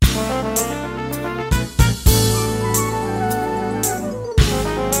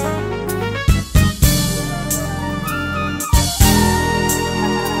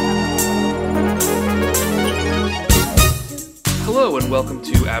welcome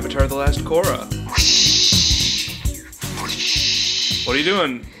to Avatar: The Last Korra. What are you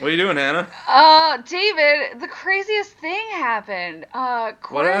doing? What are you doing, Hannah? David, the craziest thing happened. What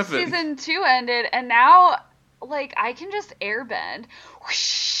Korra happened? season 2 ended, and now, I can just airbend.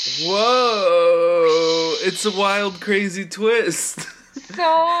 Whoa! It's a wild, crazy twist.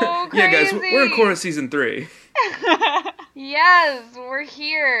 So crazy. Yeah, guys, we're in Korra season 3. Yes, we're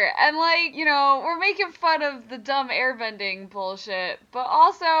here. And, we're making fun of the dumb airbending bullshit, but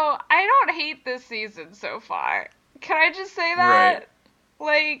also, I don't hate this season so far. Can I just say that?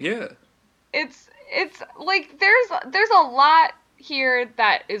 Right. Yeah. It's there's a lot here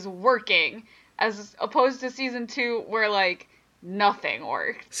that is working as opposed to season 2 where nothing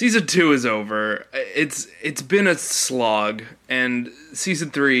worked. Season 2 is over. It's been a slog, and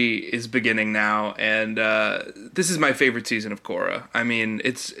season 3 is beginning now, and this is my favorite season of Korra. I mean,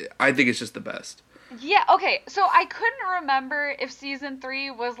 I think it's just the best. Yeah, okay, so I couldn't remember if season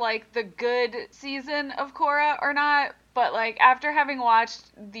 3 was, the good season of Korra or not, but, after having watched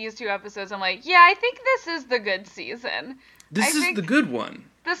these 2 episodes, I'm like, yeah, I think this is the good season. This is the good one.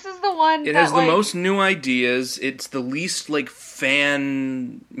 This is the one It has the most new ideas, it's the least,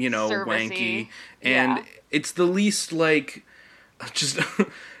 fan, servicey. wanky, and it's the least, just,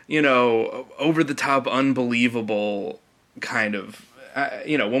 over-the-top, unbelievable kind of...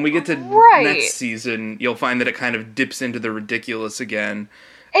 when we get to next season, you'll find that it kind of dips into the ridiculous again.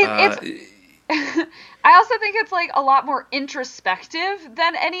 I also think it's, a lot more introspective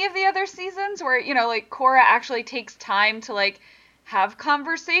than any of the other seasons where, Korra actually takes time to, have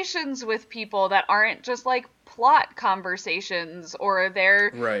conversations with people that aren't just, plot conversations or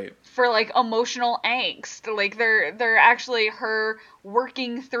they're for, emotional angst. They're actually her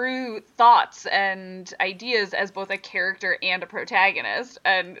working through thoughts and ideas as both a character and a protagonist.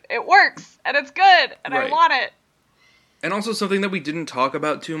 And it works, and it's good, and I want it. And also something that we didn't talk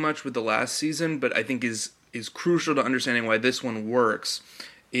about too much with the last season, but I think is crucial to understanding why this one works,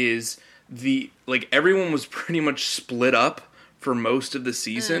 is everyone was pretty much split up for most of the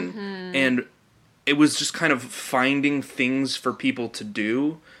season, and it was just kind of finding things for people to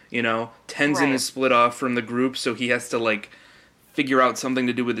do, Tenzin is split off from the group, so he has to, figure out something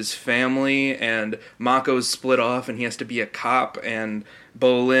to do with his family, and Mako's split off and he has to be a cop, and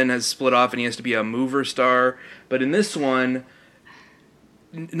Bolin has split off and he has to be a mover star. But in this one,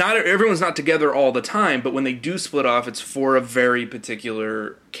 not everyone's not together all the time, but when they do split off, it's for a very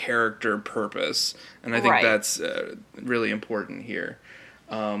particular character purpose, and I think that's really important here.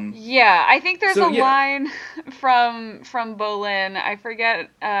 I think there's a line from Bolin. I forget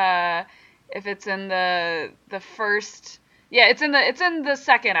if it's in the first. Yeah, it's in the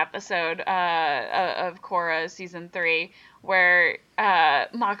second episode of Korra season 3 where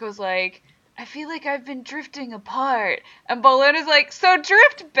Mako's like, I feel like I've been drifting apart, and Bolin is like, so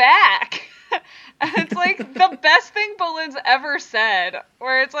drift back. And it's the best thing Bolin's ever said,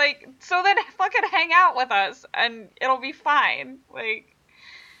 where it's so then fucking hang out with us and it'll be fine.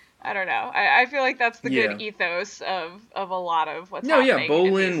 I don't know. I feel like that's the good ethos of a lot of what's happening.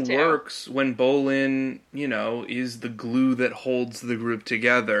 Bolin works when Bolin, is the glue that holds the group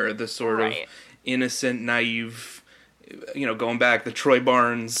together. The sort of innocent, naive, going back, the Troy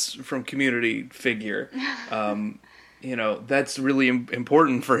Barnes from Community figure. That's really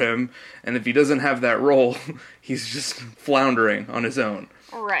important for him. And if he doesn't have that role, he's just floundering on his own.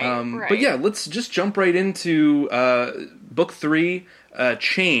 Right. But yeah, let's just jump right into book 3.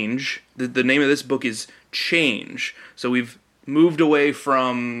 Change. The name of this book is Change. So we've moved away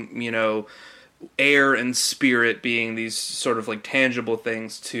from, air and spirit being these sort of tangible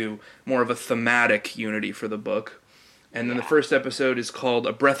things to more of a thematic unity for the book. And then the first episode is called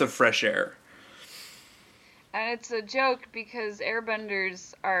A Breath of Fresh Air. And it's a joke because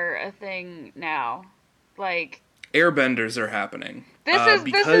airbenders are a thing now. Airbenders are happening.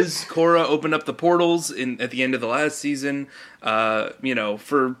 Because Korra opened up the portals at the end of the last season,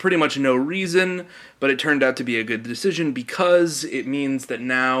 for pretty much no reason, but it turned out to be a good decision because it means that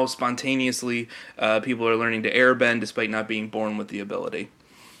now, spontaneously, people are learning to airbend despite not being born with the ability.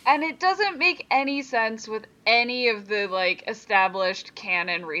 And it doesn't make any sense with any of the, established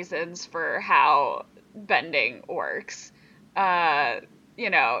canon reasons for how bending works.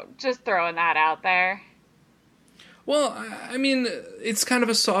 Just throwing that out there. Well, I mean, it's kind of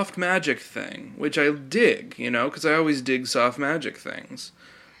a soft magic thing, which I dig, because I always dig soft magic things.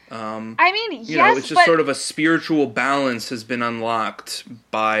 It's just sort of a spiritual balance has been unlocked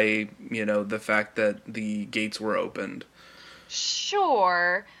by, the fact that the gates were opened.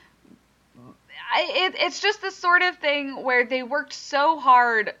 Sure. It's just the sort of thing where they worked so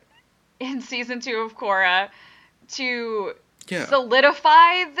hard in season 2 of Korra to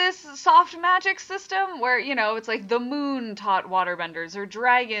solidify this soft magic system where, it's like the moon taught waterbenders or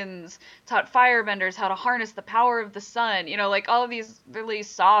dragons taught firebenders how to harness the power of the sun. Like all of these really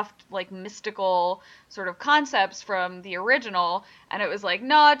soft, like mystical sort of concepts from the original. And it was like,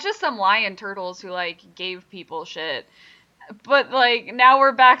 no, just some lion turtles who like gave people shit. But like now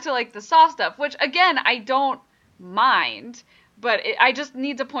we're back to like the soft stuff, which again, I don't mind. But I just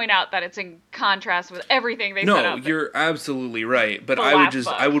need to point out that it's in contrast with everything they set up. No, you're absolutely right. But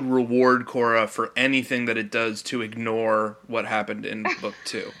I would reward Korra for anything that it does to ignore what happened in book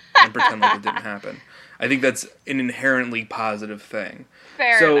 2 and pretend like it didn't happen. I think that's an inherently positive thing.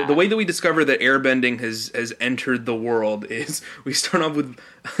 Fair enough. The way that we discover that airbending has entered the world is we start off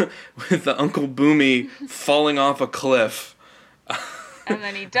with Uncle Boomy falling off a cliff. And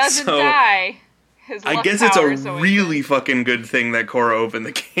then he doesn't die. I guess it's a really fucking good thing that Korra opened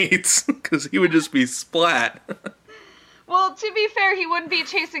the gates, because he would just be splat. Well, to be fair, he wouldn't be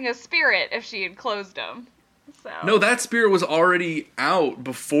chasing a spirit if she had closed him. So. No, that spirit was already out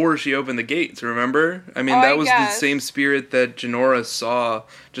before she opened the gates, remember? I mean, that was the same spirit that Jinora saw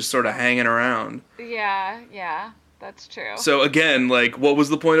just sort of hanging around. Yeah. That's true. So again, like, what was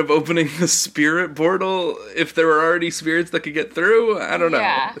the point of opening the spirit portal if there were already spirits that could get through? I don't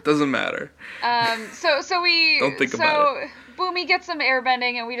know. It doesn't matter. So we don't think about it. Boomy gets some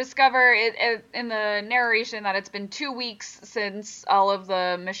airbending, and we discover it in the narration that it's been 2 weeks since all of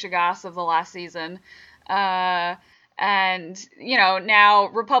the Mishigas of the last season. And now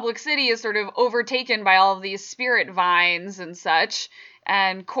Republic City is sort of overtaken by all of these spirit vines and such.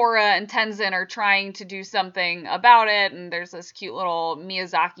 And Korra and Tenzin are trying to do something about it, and there's this cute little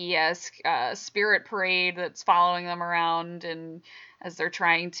Miyazaki-esque spirit parade that's following them around, and as they're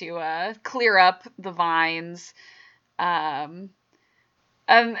trying to clear up the vines. And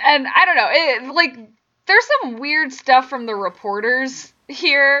I don't know, there's some weird stuff from the reporters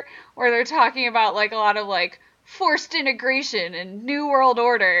here, where they're talking about, like, a lot of, like, forced integration and New World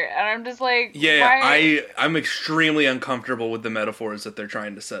Order, and I'm just like, I'm extremely uncomfortable with the metaphors that they're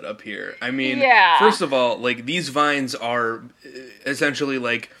trying to set up here. I mean, first of all, like, these vines are essentially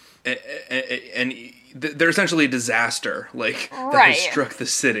like they're essentially a disaster, like, that has struck the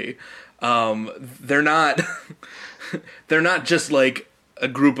city. They're not just like a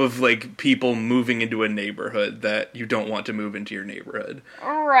group of like people moving into a neighborhood that you don't want to move into your neighborhood,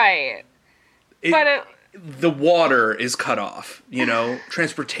 right? The water is cut off,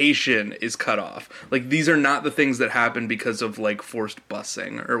 transportation is cut off. Like, these are not the things that happen because of, like, forced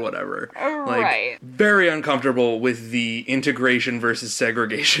busing or whatever. Right. Very uncomfortable with the integration versus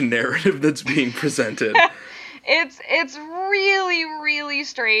segregation narrative that's being presented. It's really, really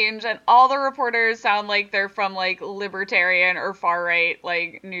strange, and all the reporters sound like they're from, like, libertarian or far-right,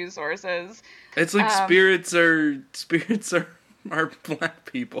 like, news sources. It's like spirits are black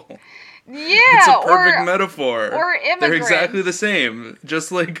people. Yeah, it's a perfect metaphor. Or immigrants. They're exactly the same.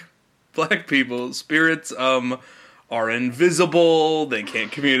 Just like black people, spirits are invisible. They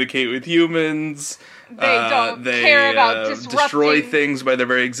can't communicate with humans. They don't care about destroy things by their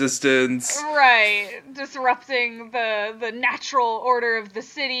very existence. Right, disrupting the natural order of the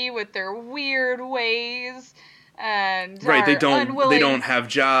city with their weird ways. And they don't have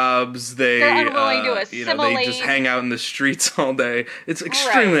jobs. They're unwilling to assimilate. They just hang out in the streets all day. It's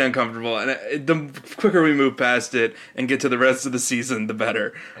extremely uncomfortable, and the quicker we move past it and get to the rest of the season, the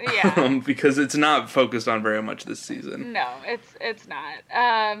better. Yeah, because it's not focused on very much this season. No, it's not.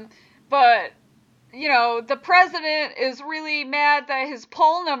 But the president is really mad that his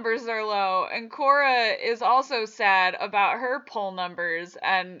poll numbers are low, and Korra is also sad about her poll numbers,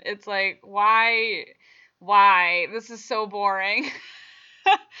 and it's like, why? This is so boring.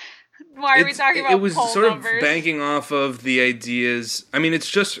 Why are we talking about poll numbers? It was sort of banking off of the ideas. I mean, it's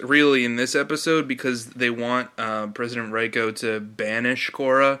just really in this episode because they want President Raiko to banish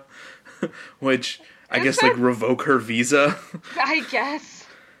Korra, which I guess like revoke her visa. I guess.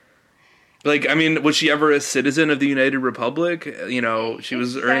 Like, I mean, was she ever a citizen of the United Republic? She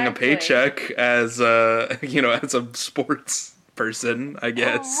was earning a paycheck as as a sports person, I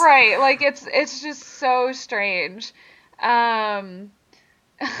guess. Right, like it's just so strange. But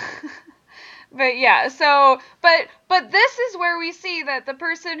yeah, but this is where we see that the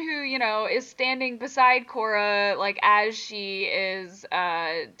person who, is standing beside Korra, like, as she is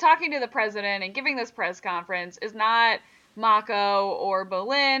talking to the president and giving this press conference is not Mako or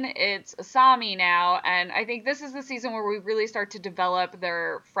Bolin, it's Asami now, and I think this is the season where we really start to develop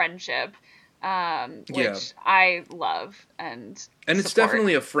their friendship. Which I love and it's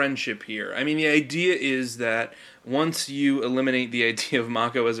definitely a friendship here. I mean, the idea is that once you eliminate the idea of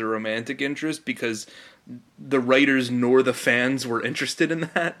Mako as a romantic interest, because the writers nor the fans were interested in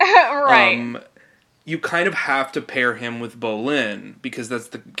that. Right. You kind of have to pair him with Bolin because that's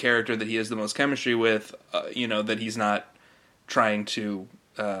the character that he has the most chemistry with, that he's not trying to,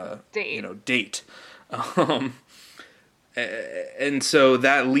 date. And so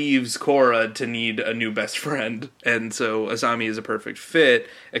that leaves Korra to need a new best friend. And so Asami is a perfect fit,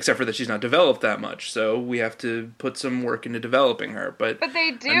 except for that she's not developed that much. So we have to put some work into developing her. But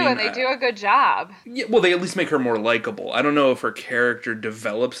they do, and they do a good job. Yeah, well, they at least make her more likable. I don't know if her character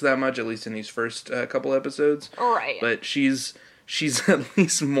develops that much, at least in these first couple episodes. Right. But she's at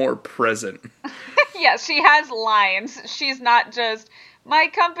least more present. Yeah, she has lines. She's not just, my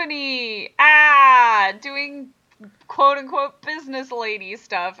company, doing quote-unquote business lady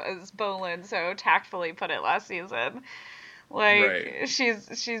stuff, as Bolin so tactfully put it last season. Right.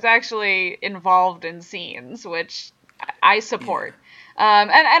 She's actually involved in scenes, which I support. Yeah.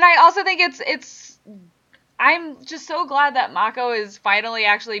 And I also think it's I'm just so glad that Mako is finally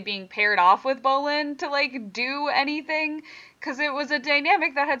actually being paired off with Bolin to, do anything, because it was a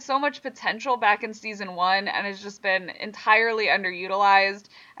dynamic that had so much potential back in season 1 and has just been entirely underutilized,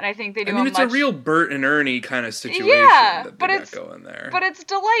 and I think they do it's a real Bert and Ernie kind of situation that they got going there. But it's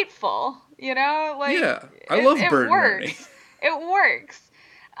delightful, Yeah, I love Bert and Ernie. It works.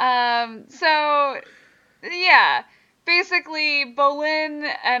 So, yeah. Basically,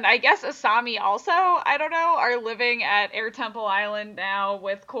 Bolin and I guess Asami also, I don't know, are living at Air Temple Island now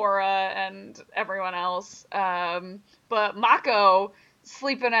with Korra and everyone else. But Mako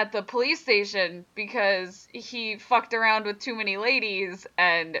sleeping at the police station because he fucked around with too many ladies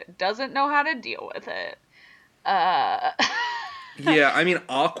and doesn't know how to deal with it. Yeah, I mean,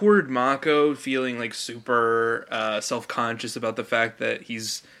 awkward Mako feeling super self-conscious about the fact that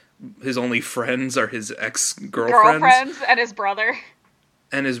his only friends are his ex-girlfriends. And his brother.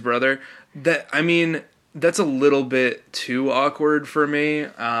 That's a little bit too awkward for me.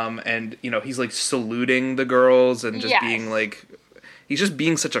 And, he's, saluting the girls and just being, he's just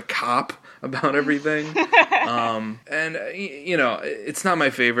being such a cop about everything. And, it's not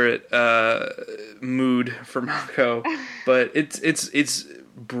my favorite mood for Mako, but it's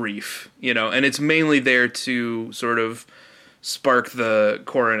brief, and it's mainly there to sort of spark the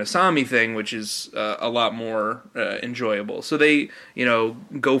Korra and Asami thing, which is a lot more enjoyable. So they,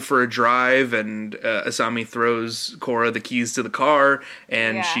 go for a drive, and Asami throws Korra the keys to the car,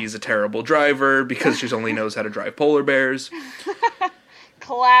 and she's a terrible driver because she only knows how to drive polar bears.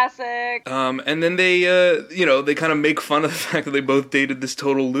 Classic. And then they, they kind of make fun of the fact that they both dated this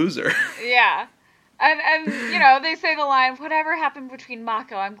total loser. Yeah. And they say the line, whatever happened between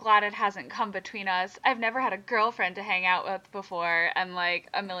Mako, I'm glad it hasn't come between us. I've never had a girlfriend to hang out with before, and,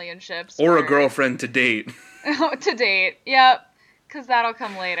 a million ships. Or a girlfriend to date. To date, yep. Because that'll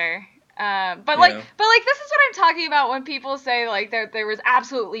come later. But this is what I'm talking about when people say, there was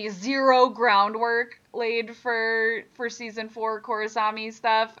absolutely zero groundwork laid for season 4 Korrasami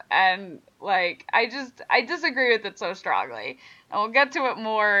stuff, and, I disagree with it so strongly. And we'll get to it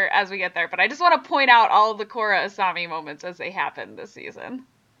more as we get there, but I just want to point out all of the Korra Asami moments as they happen this season.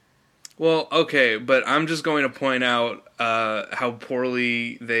 Well, okay, but I'm just going to point out how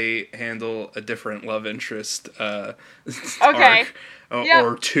poorly they handle a different love interest arc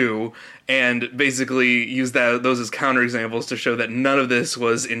or two, and basically use those as counterexamples to show that none of this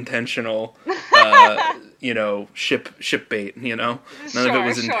was intentional, ship bait, None of it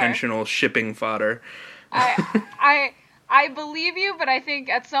was intentional shipping fodder. I believe you, but I think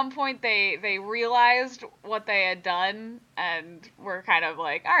at some point they realized what they had done and were kind of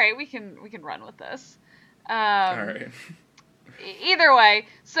like, all right, we can run with this. All right. Either way,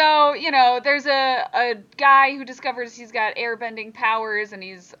 so, there's a guy who discovers he's got airbending powers, and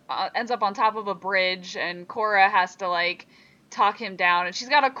he's ends up on top of a bridge, and Korra has to, talk him down. And she's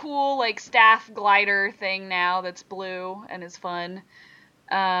got a cool, staff glider thing now that's blue and is fun.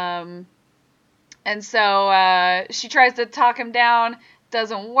 And so she tries to talk him down,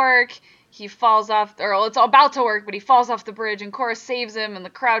 doesn't work. He falls off, it's about to work, but he falls off the bridge, and Korra saves him, and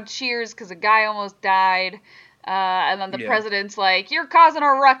the crowd cheers because a guy almost died. And then the president's like, you're causing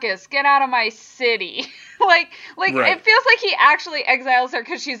a ruckus, get out of my city. Right. It feels like he actually exiles her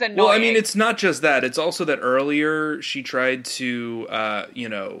because she's annoying. Well, I mean, it's not just that. It's also that earlier she tried to,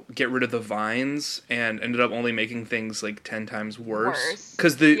 get rid of the vines and ended up only making things 10 times worse.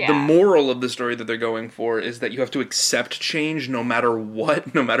 Because the moral of the story that they're going for is that you have to accept change no matter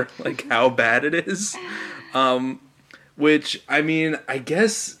what, no matter how bad it is. Which, I mean, I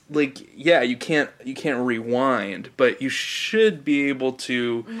guess, you can't rewind, but you should be able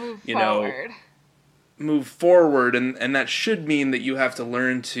to, move forward. move forward, and that should mean that you have to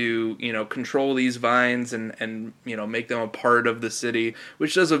learn to, control these vines and make them a part of the city,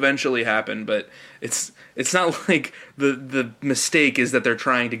 which does eventually happen, but it's not like the mistake is that they're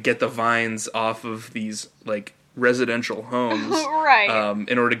trying to get the vines off of these, like, residential homes right.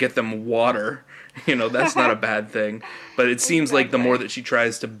 In order to get them water. That's not a bad thing, but it seems like the more that she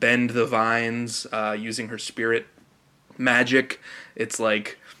tries to bend the vines using her spirit magic, it's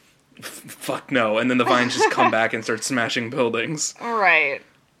like, fuck no, and then the vines just come back and start smashing buildings. Right.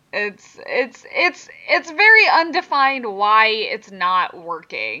 It's very undefined why it's not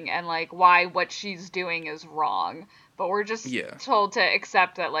working and like why what she's doing is wrong. But we're just told to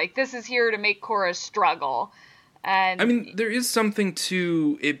accept that like this is here to make Korra struggle. And I mean, there is something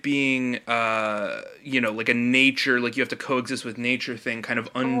to it being like a nature, like you have to coexist with nature thing, kind of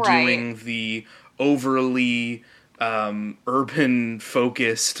undoing the overly urban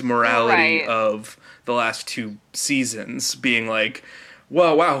focused morality of the last 2 seasons, being like,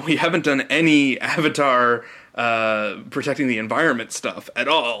 wow, we haven't done any Avatar protecting the environment stuff at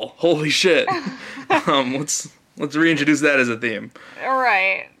all. Holy shit. Let's reintroduce that as a theme.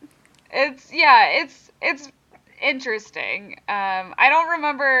 Right. It's interesting. I don't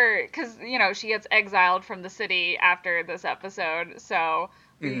remember, because she gets exiled from the city after this episode, so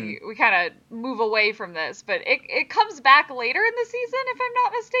we kind of move away from this, but it comes back later in the season, if I'm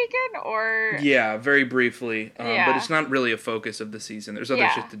not mistaken, or... Yeah, very briefly, but it's not really a focus of the season. There's other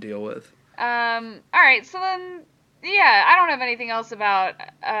shit to deal with. Alright, so then, I don't have anything else about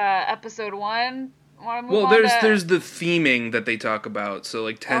episode 1. Well, there's the theming that they talk about, so,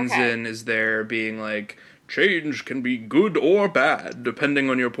 like, Tenzin is there being like, change can be good or bad, depending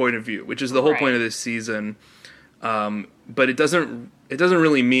on your point of view, which is the whole point of this season, but it doesn't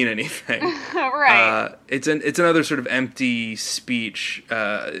really mean anything. Right. It's another sort of empty speech,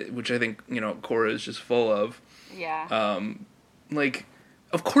 which I think, Korra is just full of. Yeah. Like,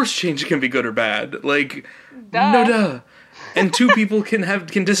 of course change can be good or bad. Like, duh. No duh. And 2 people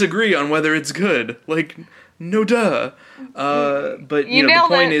can disagree on whether it's good. Like, no duh. But,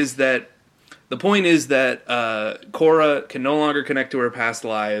 the point is that Korra can no longer connect to her past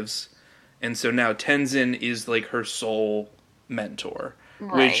lives, and so now Tenzin is like her sole mentor,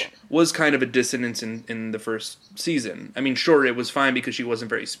 which was kind of a dissonance in the first season. I mean, sure, it was fine because she wasn't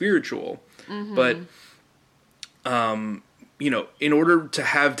very spiritual, but in order to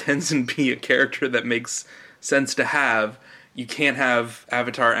have Tenzin be a character that makes sense to have, you can't have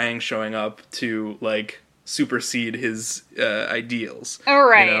Avatar Aang showing up to like supersede his ideals.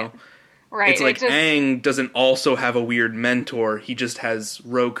 Right. Right. It's like Aang doesn't also have a weird mentor. He just has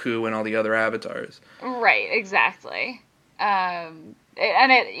Roku and all the other avatars. Right, exactly. And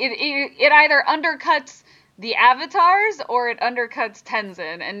it either undercuts the avatars or it undercuts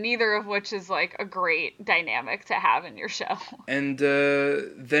Tenzin, and neither of which is like a great dynamic to have in your show. And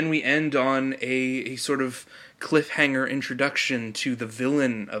then we end on a sort of cliffhanger introduction to the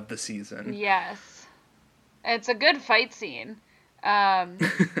villain of the season. Yes. It's a good fight scene.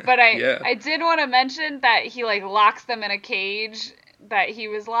 But I did want to mention that he like locks them in a cage that he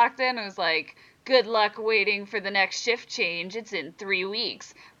was locked in. It was like, good luck waiting for the next shift change. It's in 3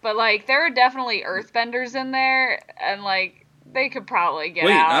 weeks. But like there are definitely earthbenders in there, and like they could probably get out.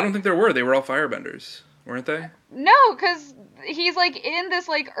 Wait, I don't think there were. They were all firebenders, weren't they? No, because he's like in this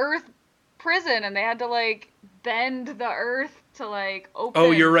like earth prison, and they had to like bend the earth to like open. Oh,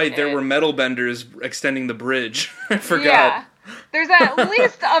 you're right. There were metal benders extending the bridge. I forgot. Yeah. There's at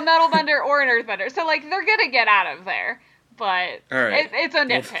least a metal bender or an earth bender. So, like, they're going to get out of there. But all right. It's a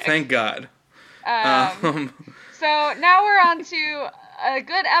nitpick. Well, thank God. So, now we're on to a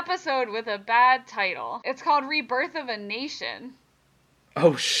good episode with a bad title. It's called Rebirth of a Nation.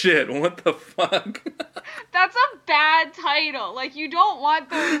 Oh, shit. What the fuck? That's a bad title. Like, you don't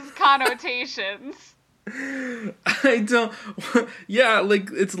want those connotations. I don't... Yeah, like,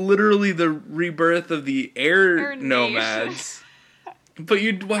 it's literally the rebirth of the air nomads. But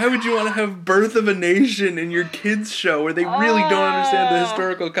why would you want to have Birth of a Nation in your kids' show where they really don't understand the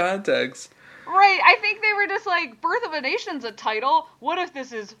historical context? Right, I think they were just like, Birth of a Nation's a title. What if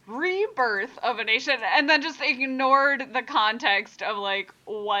this is Rebirth of a Nation? And then just ignored the context of, like,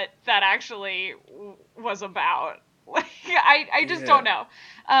 what that actually was about. Like, I just don't know.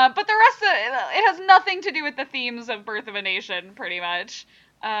 But the rest of it has nothing to do with the themes of Birth of a Nation, pretty much.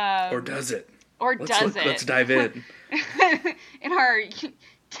 Or does it? Let's dive in. In our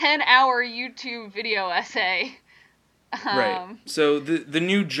 10-hour YouTube video essay. Right. So the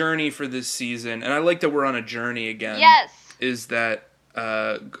new journey for this season, and I like that we're on a journey again. Yes. Is that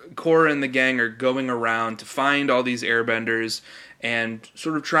Korra and the gang are going around to find all these airbenders and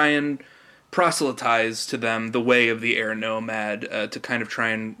sort of try and proselytize to them the way of the air nomad to kind of try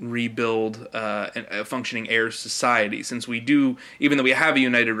and rebuild a functioning air society. Since we do, even though we have a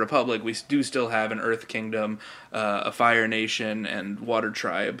united republic, we do still have an Earth Kingdom, a Fire Nation, and Water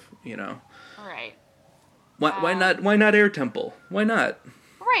Tribe. You know, right? Why not? Why not Air Temple? Why not?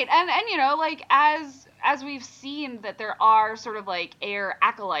 Right, and you know, like as we've seen that there are sort of like air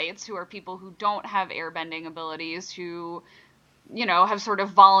acolytes who are people who don't have airbending abilities who, you know, have sort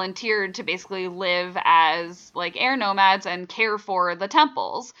of volunteered to basically live as like air nomads and care for the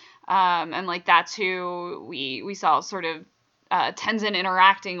temples. And like that's who we saw sort of Tenzin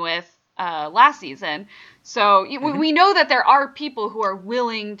interacting with last season. So we know that there are people who are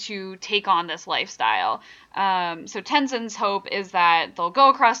willing to take on this lifestyle. So Tenzin's hope is that they'll go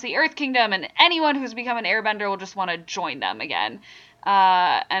across the Earth Kingdom and anyone who's become an airbender will just want to join them again.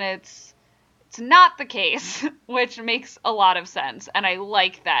 And it's not the case, which makes a lot of sense. And I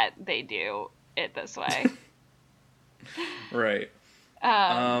like that they do it this way. Right.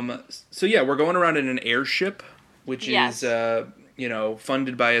 So yeah, we're going around in an airship, which is, you know,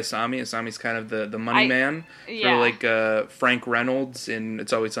 funded by Asami. Asami's kind of the money man. Yeah. Sort of like Frank Reynolds in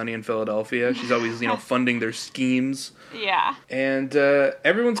It's Always Sunny in Philadelphia. She's always, you know, funding their schemes. Yeah. And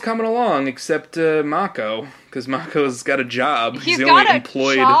everyone's coming along except Mako, because Mako's got a job. He's the got only a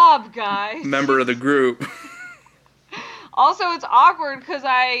employed job, guys. member of the group. Also, it's awkward because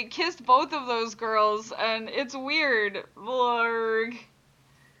I kissed both of those girls, and it's weird. Blurg.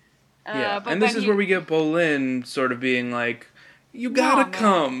 Yeah, and this is where we get Bolin sort of being like, you gotta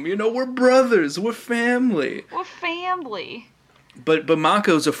come, you know, we're brothers, we're family. We're family. But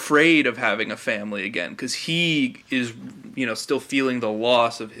Mako's afraid of having a family again, because he is, you know, still feeling the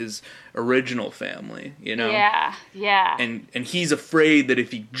loss of his original family, you know? Yeah. And he's afraid that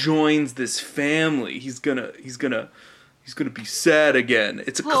if he joins this family, he's gonna be sad again.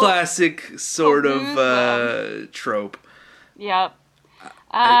 It's a classic sort of trope. Yep.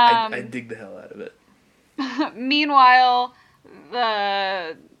 I dig the hell out of it. Meanwhile,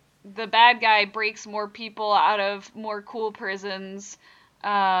 the bad guy breaks more people out of more cool prisons.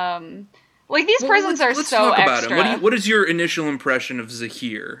 Like these prisons are let's so talk extra. about him. What is your initial impression of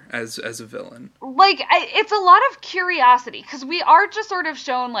Zahir as a villain? Like it's a lot of curiosity because we are just sort of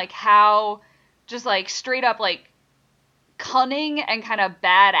shown like how just like straight up like cunning and kind of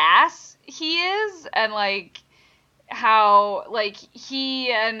badass he is, and like how like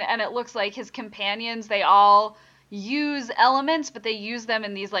he and it looks like his companions, they all use elements, but they use them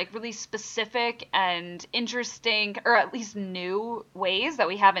in these like really specific and interesting, or at least new ways that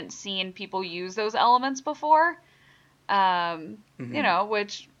we haven't seen people use those elements before. You know,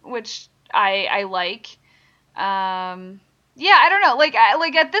 which I like. Yeah, I don't know. Like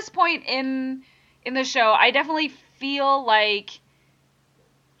at this point in the show, I definitely feel like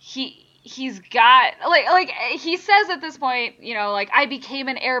he's got like he says at this point, you know, like I became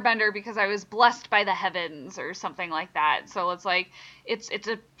an airbender because I was blessed by the heavens or something like that. So it's like it's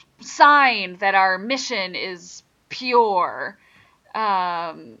a sign that our mission is pure,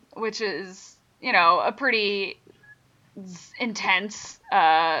 which is, you know, a pretty intense,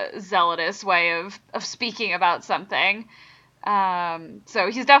 zealotous way of speaking about something. So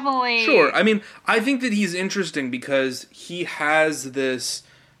he's definitely sure. I mean, I think that he's interesting because he has this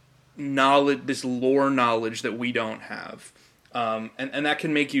knowledge, this lore knowledge that we don't have, and that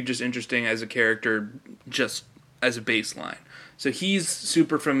can make you just interesting as a character, just as a baseline. So he's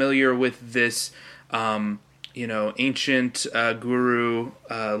super familiar with this, you know, ancient guru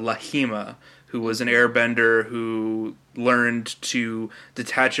Lahima, who was an airbender who learned to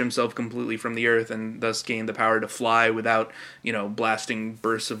detach himself completely from the earth and thus gained the power to fly without, you know, blasting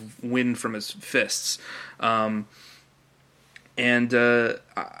bursts of wind from his fists.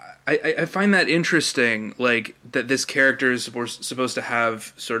 I find that interesting, like, that this character is supposed to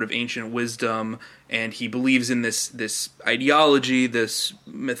have sort of ancient wisdom, and he believes in this ideology, this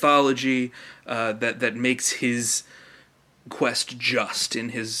mythology, that makes his quest just in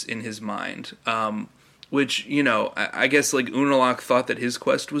his mind. Which, you know, I guess, like, Unalaq thought that his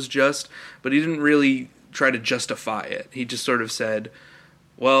quest was just, but he didn't really try to justify it. He just sort of said,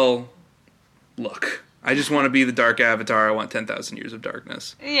 well, look, I just want to be the Dark Avatar. I want 10,000 years of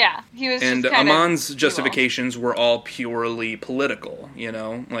darkness. Yeah, he was. And Amon's justifications were all purely political. You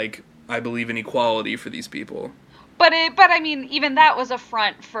know, like, I believe in equality for these people. But I mean, even that was a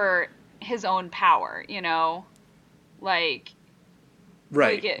front for his own power. You know, like.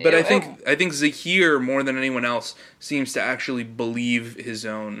 Right, like but I think Zahir more than anyone else seems to actually believe his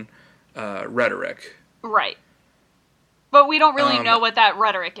own rhetoric. Right. But we don't really know what that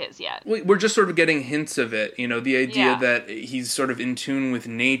rhetoric is yet. We're just sort of getting hints of it. You know, the idea that he's sort of in tune with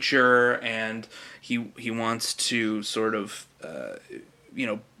nature, and he wants to sort of,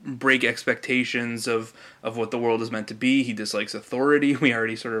 break expectations of what the world is meant to be. He dislikes authority. We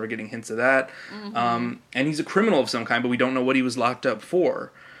already sort of are getting hints of that. Mm-hmm. And he's a criminal of some kind, but we don't know what he was locked up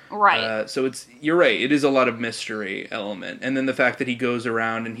for. Right. So you're right. It is a lot of mystery element. And then the fact that he goes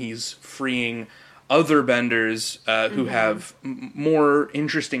around and he's freeing other benders who have more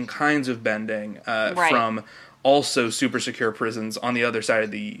interesting kinds of bending from also super secure prisons on the other side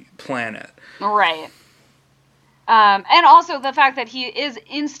of the planet. Right. And also the fact that he is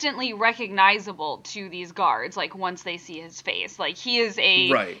instantly recognizable to these guards, like, once they see his face. Like, he is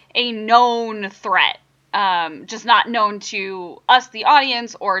a known threat, just not known to us, the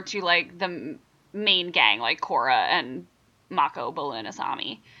audience, or to, like, the main gang, like Korra and Mako, Bolu, and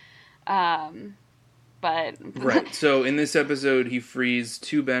Asami. But right. So in this episode, he frees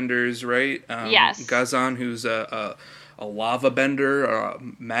two benders, right? Yes. Gazan, who's a lava bender or a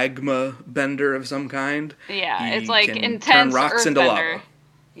magma bender of some kind. Yeah, he it's like can intense turn rocks into earthbender. lava.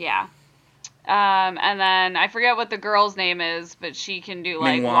 Yeah. And then I forget what the girl's name is, but she can do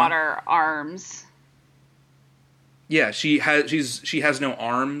like Ming-Hua. water arms. Yeah, she has no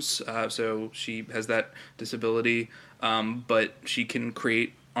arms, so she has that disability. But she can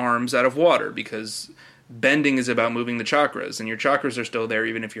create arms out of water because bending is about moving the chakras, and your chakras are still there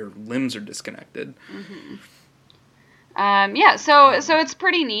even if your limbs are disconnected. Mm-hmm. So it's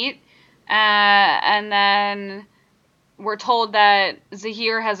pretty neat. And then we're told that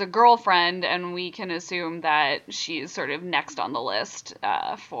Zahir has a girlfriend, and we can assume that she's sort of next on the list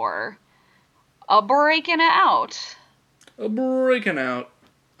for a breaking it out. A breaking out.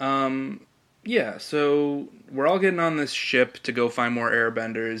 Yeah, so we're all getting on this ship to go find more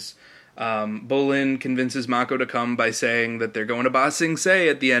airbenders. Bolin convinces Mako to come by saying that they're going to Ba Sing Se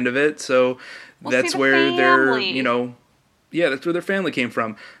at the end of it, so that's where their, that's where their family came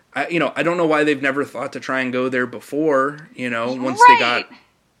from. I don't know why they've never thought to try and go there before, once they got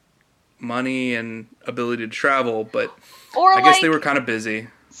money and ability to travel, but I guess they were kind of busy.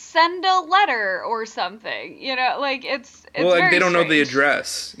 Send a letter or something, it's well, very they don't strange. know the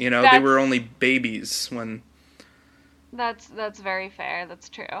address, they were only babies when... That's very fair, that's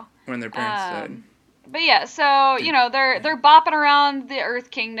true. When their parents died. But yeah, so, they're bopping around the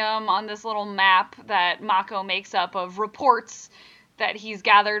Earth Kingdom on this little map that Mako makes up of reports that he's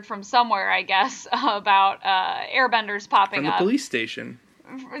gathered from somewhere, I guess, about airbenders popping up. From the police station.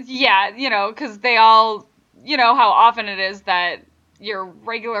 Yeah, because they all, how often it is that your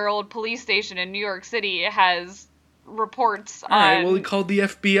regular old police station in New York City has reports on... Alright, well, he called the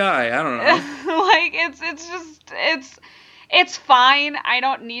FBI, I don't know. Like, it's fine, I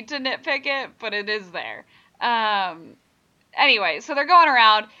don't need to nitpick it, but it is there. Anyway, so they're going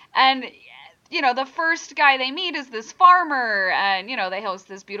around, and... the first guy they meet is this farmer, and, they host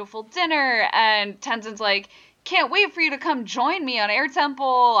this beautiful dinner, and Tenzin's like, can't wait for you to come join me on Air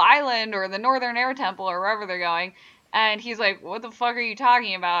Temple Island, or the Northern Air Temple, or wherever they're going. And he's like, what the fuck are you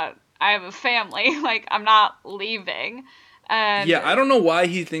talking about? I have a family. Like, I'm not leaving. And yeah, I don't know why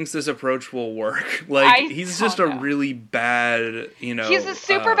he thinks this approach will work. Like, he's just a really bad, He's a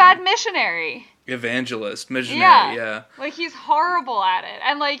super bad missionary. Missionary, yeah. Like, he's horrible at it.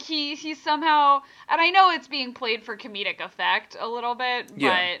 And, like, he's somehow... And I know it's being played for comedic effect a little bit,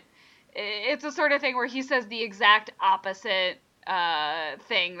 but it's a sort of thing where he says the exact opposite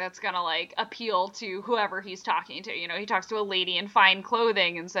thing that's gonna, like, appeal to whoever he's talking to. He talks to a lady in fine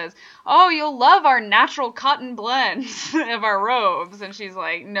clothing and says, oh, you'll love our natural cotton blends of our robes. And she's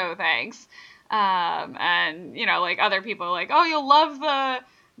like, no, thanks. And, like, other people are like, oh, you'll love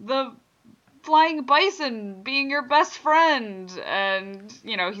the flying bison being your best friend, and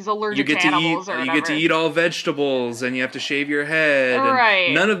he's allergic to animals or whatever. You get to eat all vegetables, and you have to shave your head. Right.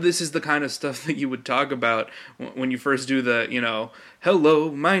 And none of this is the kind of stuff that you would talk about when you first do the, hello,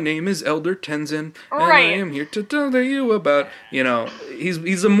 my name is Elder Tenzin, and I am here to tell you about,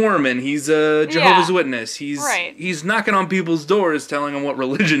 he's a Mormon, he's a Jehovah's Witness, he's knocking on people's doors telling them what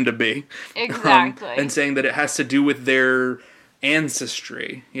religion to be. Exactly. And saying that it has to do with their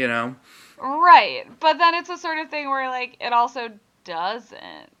ancestry, Right, but then it's a sort of thing where, like, it also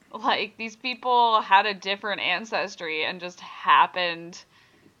doesn't. Like, these people had a different ancestry and just happened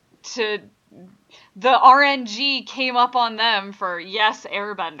to... The RNG came up on them for, yes,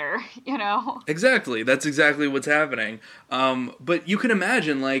 airbender, Exactly, that's exactly what's happening. But you can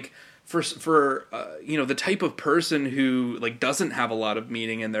imagine, like, for the type of person who, like, doesn't have a lot of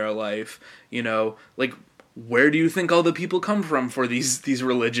meaning in their life, like... where do you think all the people come from for these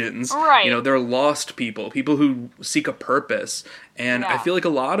religions? Right. You know, they're lost people who seek a purpose. And I feel like a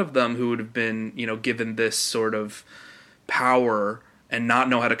lot of them who would have been, you know, given this sort of power and not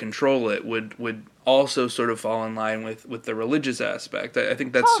know how to control it would also sort of fall in line with the religious aspect. I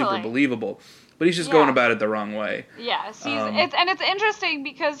think that's super believable. But he's just going about it the wrong way. Yes, it's interesting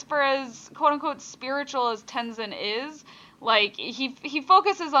because for as quote unquote spiritual as Tenzin is, like he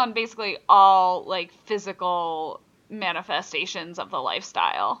focuses on basically all like physical manifestations of the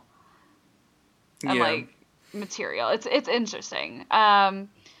lifestyle and like material. It's interesting.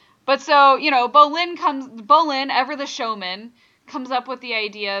 But so, you know, Bolin, ever the showman, comes up with the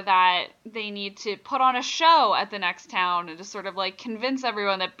idea that they need to put on a show at the next town and just sort of like convince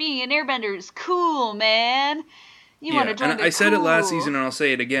everyone that being an airbender is cool, man. You want to join the I said it last season and I'll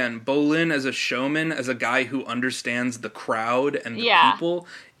say it again. Bolin as a showman, as a guy who understands the crowd and the people,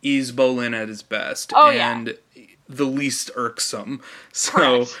 is Bolin at his best. And the least irksome.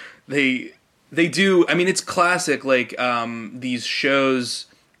 So they do, I mean, it's classic, like, these shows,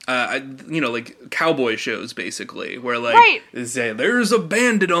 you know, like cowboy shows, basically, where, like, they say, there's a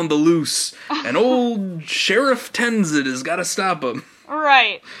bandit on the loose, and old Sheriff Tenzin has got to stop him.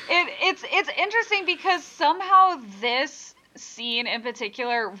 Right. It's interesting because somehow this scene in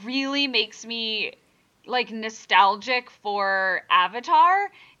particular really makes me, like, nostalgic for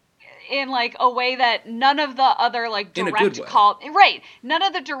Avatar in, like, a way that none of the other, like, none of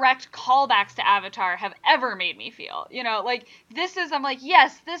the direct callbacks to Avatar have ever made me feel. You know, like, I'm like,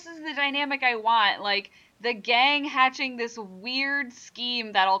 yes, this is the dynamic I want. Like, the gang hatching this weird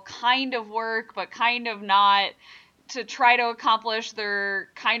scheme that'll kind of work, but kind of not, to try to accomplish their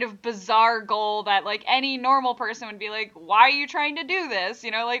kind of bizarre goal that, like, any normal person would be like, why are you trying to do this?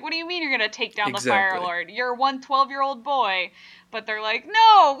 You know, like, what do you mean you're going to take down the Fire Lord? You're one 12-year-old boy. But they're like,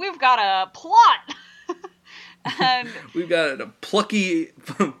 no, we've got a plot. And we've got a plucky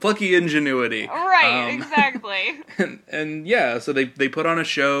ingenuity. Right, exactly. And yeah, so they put on a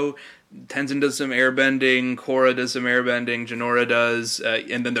show. Tenzin does some airbending, Korra does some airbending, Jinora does,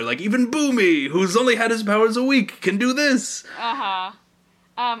 and then they're like, even Boomy, who's only had his powers a week, can do this. Uh-huh.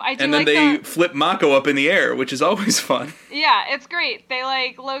 And then they flip Mako up in the air, which is always fun. Yeah, it's great. They,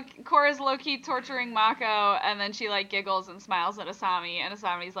 like, Korra's low-key torturing Mako, and then she, like, giggles and smiles at Asami, and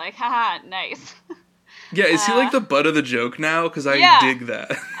Asami's like, haha, nice. Yeah, is he, like, the butt of the joke now? Because I dig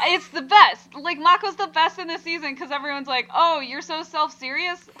that. It's the best. Like, Mako's the best in this season, because everyone's like, oh, you're so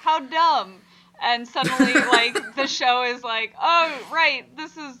self-serious? How dumb. And suddenly, like, the show is like, oh, right,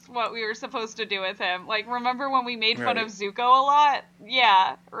 this is what we were supposed to do with him. Like, remember when we made fun of Zuko a lot?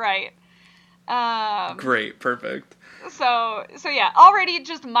 Yeah, right. Great, perfect. So yeah, already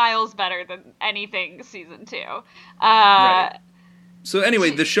just miles better than anything season 2. Right. So anyway,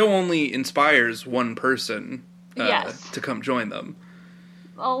 the show only inspires one person to come join them.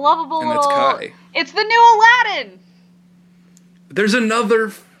 A lovable and that's Kai. It's the new Aladdin! There's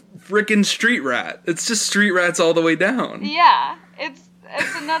another frickin' street rat. It's just street rats all the way down. Yeah, it's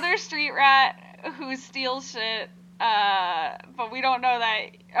another street rat who steals shit, but we don't know that.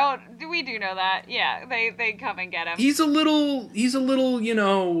 Oh, we do know that. Yeah, they come and get him. He's a little, you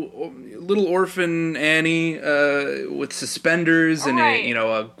know, little orphan Annie, with suspenders and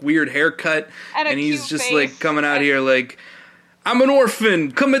a weird haircut, and he's just face. Like coming out here like, I'm an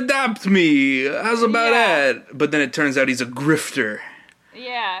orphan, come adopt me, how's about that? But then it turns out he's a grifter.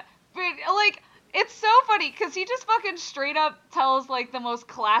 Yeah, but, like, it's so funny, because he just fucking straight up tells, like, the most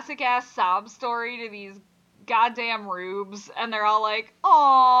classic-ass sob story to these goddamn rubes, and they're all like,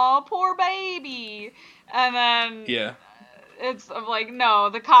 aw, poor baby, and then it's like, no,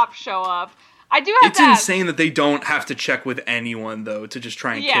 the cops show up. I do have It's insane that they don't have to check with anyone, though, to just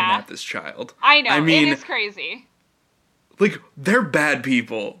try and kidnap this child. I know, it is crazy. Like, they're bad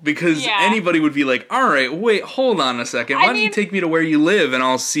people, because anybody would be like, alright, wait, hold on a second, why don't you take me to where you live and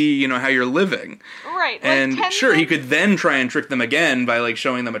I'll see, how you're living? Right. And like, sure, he could then try and trick them again by, like,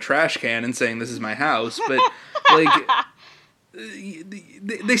 showing them a trash can and saying, this is my house, but, like,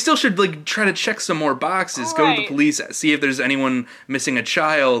 they still should, like, try to check some more boxes, go to the police, see if there's anyone missing a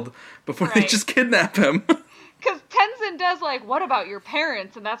child, before they just kidnap him. Because Tenzin does, like, what about your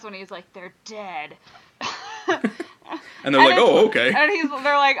parents? And that's when he's like, they're dead. And they're like, oh, okay. And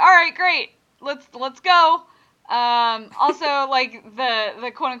they're like, all right, great, let's go. Also, like,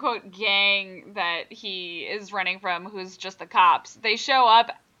 the quote-unquote gang that he is running from, who's just the cops, they show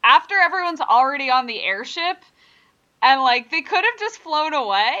up after everyone's already on the airship, and, like, they could have just flown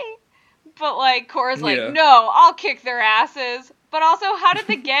away, but, like, Korra's like, no, I'll kick their asses. But also, how did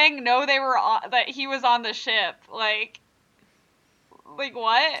the gang know that he was on the ship? Like, Like,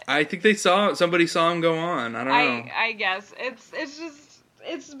 what? I think somebody saw him go on. I don't know. I guess.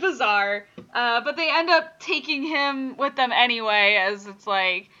 It's bizarre. But they end up taking him with them anyway, as it's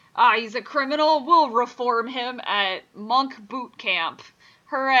like, he's a criminal, we'll reform him at monk boot camp.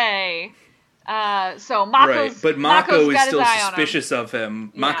 Hooray. So Mako's, right, but Mako is still suspicious of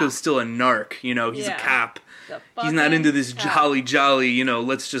him. Mako's still a narc, he's a cop. He's not into this jolly,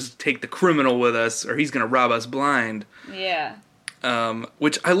 let's just take the criminal with us or he's gonna rob us blind. Yeah.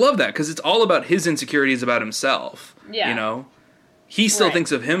 Which I love that, because it's all about his insecurities about himself. Yeah. He still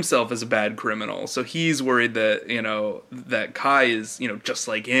thinks of himself as a bad criminal, so he's worried that, that Kai is, just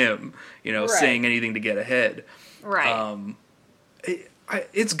like him, saying anything to get ahead. Right.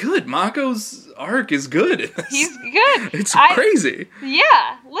 It's good. Mako's arc is good. He's good. It's crazy.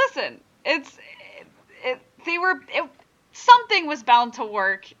 Yeah, listen, something was bound to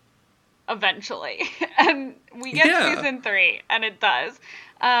work eventually, and we get season 3, and it does.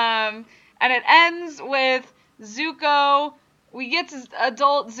 And it ends with Zuko. We get to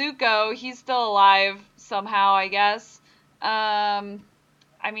adult Zuko. He's still alive somehow, I guess. I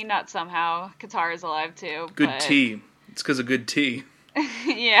mean, not somehow. Katara's alive too. Good tea. It's because of good tea.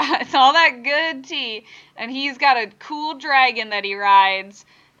 Yeah, it's all that good tea. And he's got a cool dragon that he rides,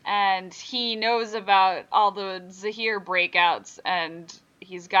 and he knows about all the Zahir breakouts, and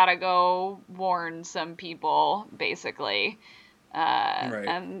he's got to go warn some people, basically. Right.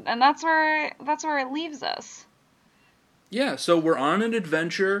 And that's where it leaves us. Yeah, so we're on an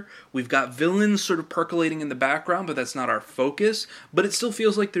adventure. We've got villains sort of percolating in the background, but that's not our focus. But it still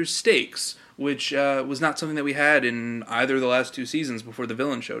feels like there's stakes, which was not something that we had in either of the last 2 seasons before the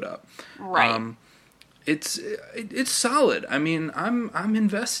villain showed up. Right. It's solid. I mean, I'm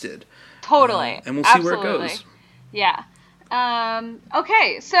invested. Totally. And we'll see where it goes. Yeah.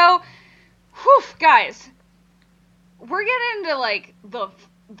 Okay, so, guys, we're getting into like the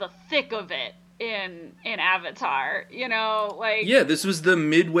thick of it in Avatar, Yeah, this was the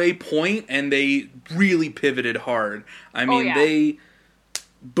midway point, and they really pivoted hard. I mean, they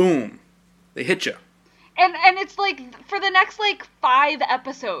hit you. And it's like, for the next, 5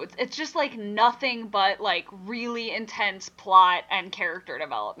 episodes, it's just, nothing but, really intense plot and character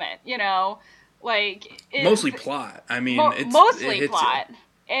development, Mostly plot. I mean, mostly plot.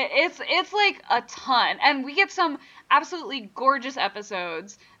 It's a ton. And we get some absolutely gorgeous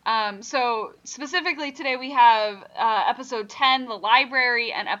episodes. So, specifically today we have episode 10, The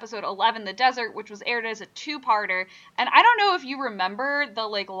Library, and episode 11, The Desert, which was aired as a 2-parter. And I don't know if you remember the,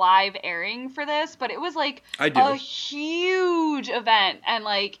 live airing for this, but it was, a huge event. And,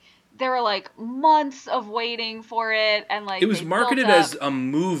 there were months of waiting for it, and it was marketed as a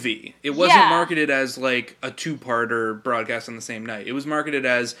movie. It wasn't marketed as a 2-parter broadcast on the same night. It was marketed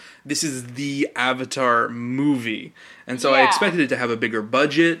as, this is the Avatar movie. And so I expected it to have a bigger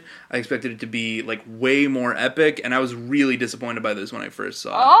budget. I expected it to be way more epic, and I was really disappointed by this when I first saw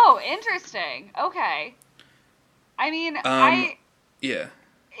it. Oh, interesting. Okay. I mean, yeah.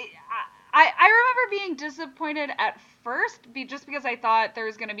 I remember being disappointed at first, just because I thought there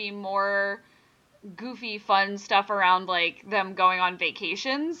was going to be more goofy, fun stuff around, them going on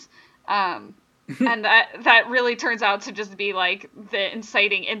vacations. And that really turns out to just be, the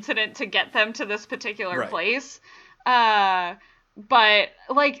inciting incident to get them to this particular place. But,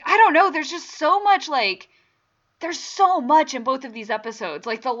 I don't know, there's just so much, there's so much in both of these episodes.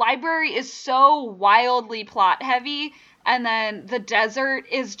 The library is so wildly plot-heavy, and then the desert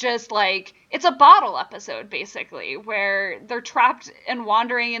is just, it's a bottle episode, basically, where they're trapped and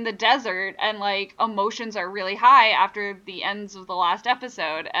wandering in the desert, and, emotions are really high after the ends of the last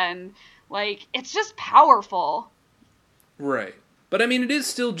episode, and, it's just powerful. Right. But, I mean, it is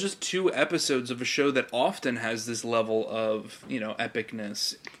still just 2 episodes of a show that often has this level of,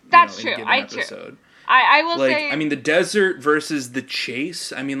 epicness. That's true. In a given episode. True. I will say... I mean, the desert versus the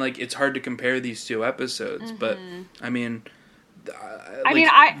chase, I mean, it's hard to compare these 2 episodes, but, I mean...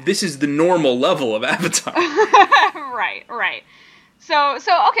 this is the normal level of Avatar. Right. So,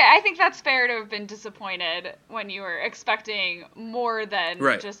 okay, I think that's fair to have been disappointed when you were expecting more than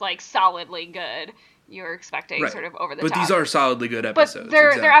just, solidly good. You were expecting sort of over the top. But these are solidly good episodes. But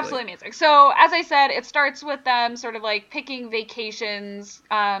they're absolutely amazing. So, as I said, it starts with them sort of picking vacations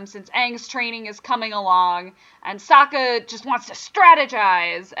since Aang's training is coming along, and Sokka just wants to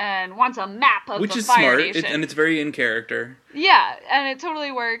strategize and wants a map of the Fire Nation. Which is smart, and it's very in character. Yeah, and it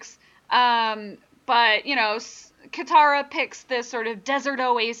totally works. But, Katara picks this sort of desert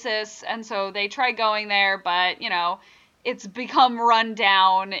oasis, and so they try going there, but, it's become run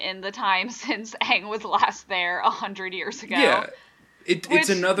down in the time since Aang was last there 100 years ago. Yeah. It's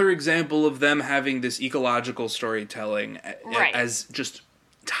another example of them having this ecological storytelling as just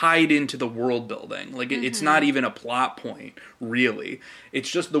tied into the world building. Like, it's not even a plot point, really. It's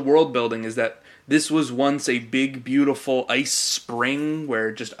just the world building is that this was once a big, beautiful ice spring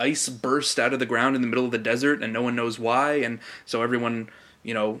where just ice burst out of the ground in the middle of the desert and no one knows why. And so everyone,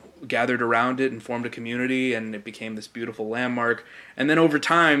 gathered around it and formed a community, and it became this beautiful landmark. And then over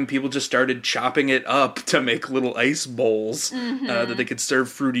time, people just started chopping it up to make little ice bowls that they could serve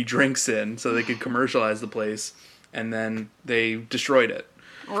fruity drinks in so they could commercialize the place. And then they destroyed it.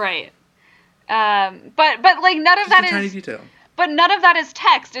 Right. But like none of that is tiny detail. But none of that is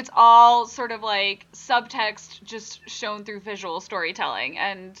text. It's all sort of like subtext just shown through visual storytelling.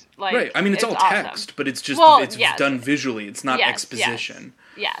 And like, right. I mean, it's all awesome. Text, but it's just, yes. done visually. It's not exposition.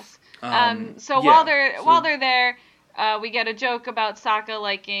 Yes. While they're there, we get a joke about Sokka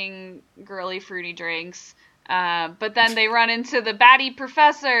liking girly fruity drinks. But then they run into the baddie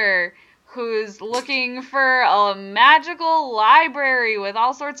professor, who's looking for a magical library with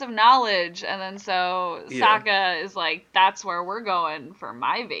all sorts of knowledge. And then so Sokka is like, that's where we're going for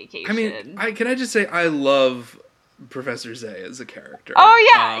my vacation. I mean, can I just say, I love Professor Zay as a character.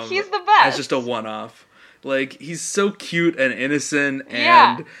 Oh, yeah, he's the best. As just a one-off. Like, he's so cute and innocent,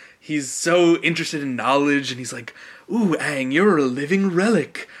 and he's so interested in knowledge, and he's like, ooh, Aang, you're a living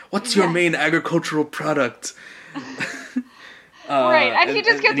relic. What's your main agricultural product? Right, and he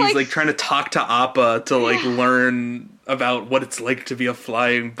just gets and he's like trying to talk to Appa to like learn about what it's like to be a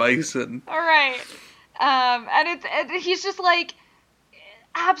flying bison. All right, and he's just like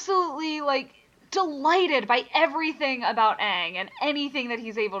absolutely like delighted by everything about Aang and anything that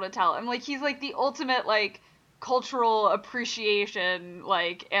he's able to tell him. Like, he's like the ultimate like cultural appreciation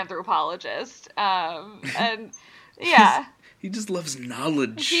like anthropologist, and yeah. He just loves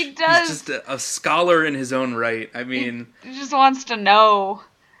knowledge. He does. He's just a scholar in his own right. I mean... He just wants to know.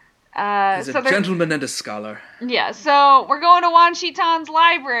 He's a gentleman and a scholar. Yeah, so we're going to Wan Shi Tan's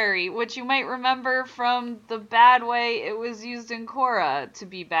library, which you might remember from the bad way it was used in Korra to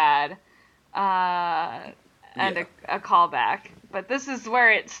be bad. And a callback. But this is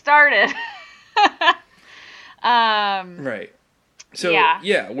where it started. Right. So,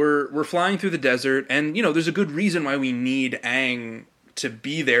 we're flying through the desert, and, there's a good reason why we need Aang to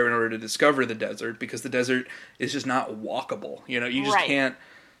be there in order to discover the desert, because the desert is just not walkable. You just can't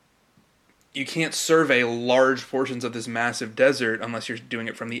survey large portions of this massive desert unless you're doing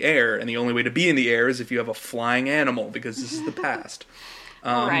it from the air, and the only way to be in the air is if you have a flying animal, because this is the past.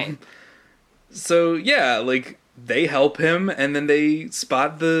 Right. So, like, they help him, and then they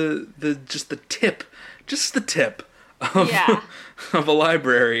spot the tip of a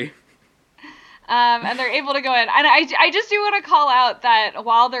library. And they're able to go in. And I just do want to call out that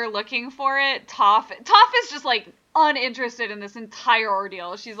while they're looking for it, Toph is just like uninterested in this entire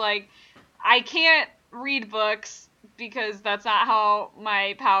ordeal. She's like, I can't read books because that's not how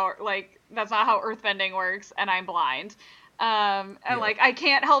my power, like, that's not how earthbending works, and I'm blind. Like, I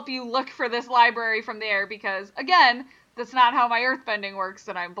can't help you look for this library from there because, again, that's not how my earthbending works,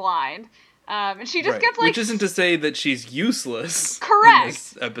 and I'm blind. And she just gets like... Which isn't to say that she's useless. Correct. In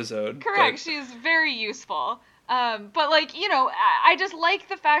this episode. Correct. She's very useful. But like, I just like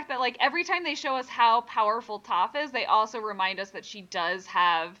the fact that like every time they show us how powerful Toph is, they also remind us that she does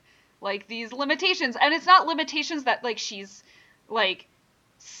have like these limitations. And it's not limitations that like she's like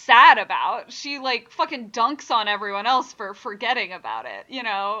sad about. She like fucking dunks on everyone else for forgetting about it,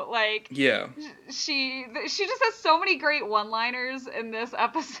 like she just has so many great one-liners in this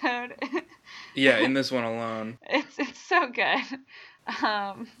episode. In this one alone, it's so good.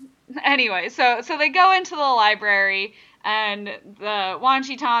 Anyway, so they go into the library, and the Wan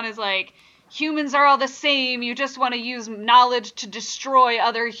Shi Tan is like, humans are all the same, you just want to use knowledge to destroy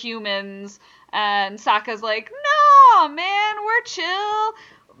other humans. And Sokka's like, no, man, we're chill.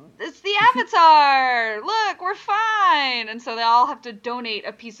 It's the Avatar. Look, we're fine. And so they all have to donate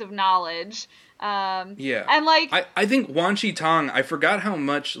a piece of knowledge. And like... I think Wan Shi Tong, I forgot how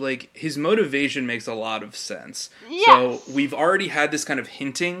much, like, his motivation makes a lot of sense. Yes. So we've already had this kind of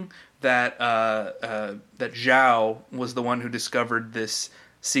hinting that that Zhao was the one who discovered this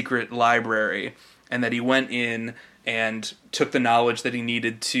secret library, and that he went in and took the knowledge that he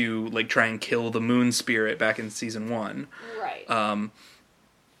needed to, like, try and kill the moon spirit back in season 1. Right.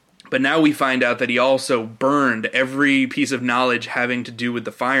 But now we find out that he also burned every piece of knowledge having to do with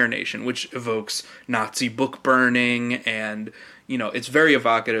the Fire Nation, which evokes Nazi book burning, and, it's very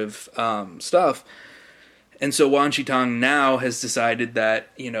evocative stuff. And so Wan Shi Tong now has decided that,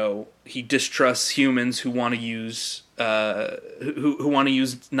 he distrusts humans who want to use who want to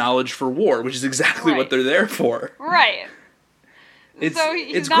use knowledge for war, which is exactly what they're there for. Right.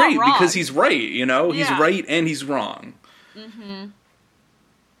 It's not great wrong. because he's right, you know? He's right and he's wrong. Mm-hmm.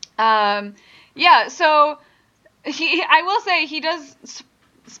 Yeah, so I will say he does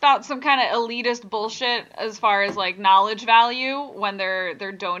spout some kind of elitist bullshit as far as like knowledge value when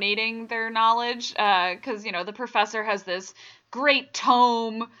they're donating their knowledge, because you know the professor has this great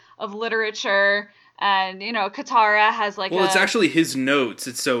tome of literature, and you know Katara has like it's actually his notes.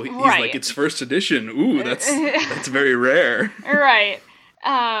 It's so he's like, it's first edition. Ooh, that's very rare. Right.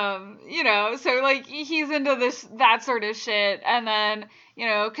 You know, so like he's into that sort of shit, and then you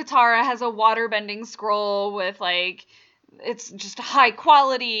know Katara has a waterbending scroll with like it's just high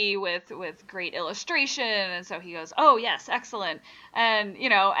quality with great illustration, and so he goes, oh yes, excellent. And you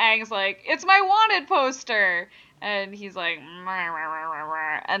know Aang's like, it's my wanted poster, and he's like,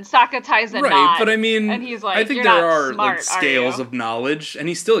 and Sokka ties a knot, but I mean, and he's like, I think there are smart, like scales of knowledge, and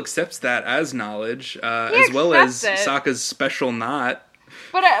he still accepts that as knowledge, as well as Sokka's special knot.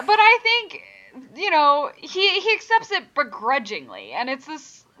 But I think, you know, he accepts it begrudgingly, and it's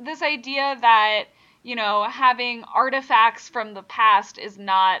this idea that, you know, having artifacts from the past is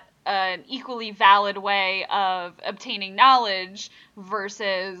not an equally valid way of obtaining knowledge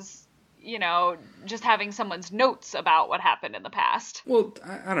versus, you know, just having someone's notes about what happened in the past. Well,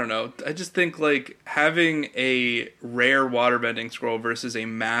 I don't know. I just think, like, having a rare waterbending scroll versus a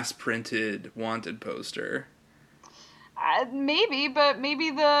mass-printed wanted poster... maybe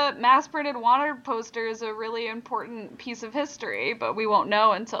the mass-printed wanted poster is a really important piece of history, but we won't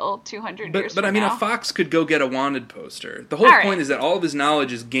know until 200 years from now. But I mean, a fox could go get a wanted poster. The whole point is that all of his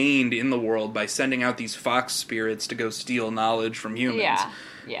knowledge is gained in the world by sending out these fox spirits to go steal knowledge from humans.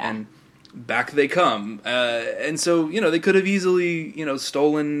 Yeah. And back they come. And so, you know, they could have easily, you know,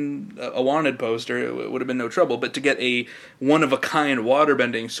 stolen a wanted poster. It would have been no trouble. But to get a one-of-a-kind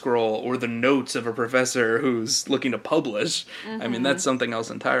waterbending scroll or the notes of a professor who's looking to publish, I mean, that's something else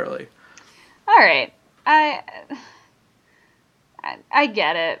entirely. All right. I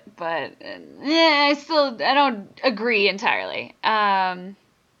get it, but I don't agree entirely.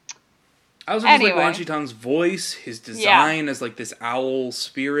 I also just like Wan Shi Tong's voice, his design as like this owl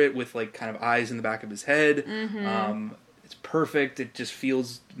spirit with like kind of eyes in the back of his head. It's perfect. It just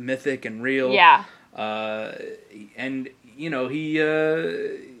feels mythic and real. Yeah. And you know he's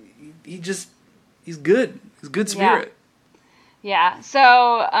good. He's a good spirit. Yeah.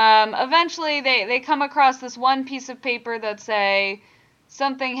 So eventually they come across this one piece of paper that say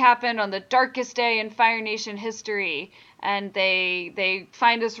something happened on the darkest day in Fire Nation history. And they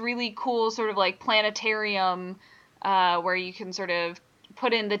find this really cool sort of like planetarium where you can sort of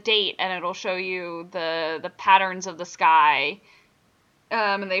put in the date and it'll show you the patterns of the sky.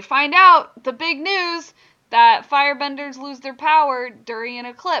 And they find out the big news that firebenders lose their power during an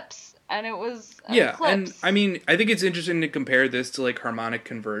eclipse. And it was an eclipse. And I mean, I think it's interesting to compare this to like harmonic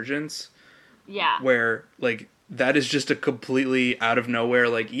convergence. Yeah. Where like... that is just a completely out of nowhere,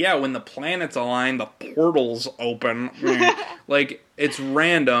 like, yeah, when the planets align, the portals open. Like, it's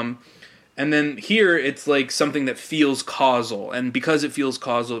random. And then here, it's like something that feels causal. And because it feels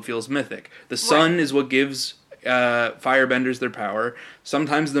causal, it feels mythic. The sun is what gives firebenders their power.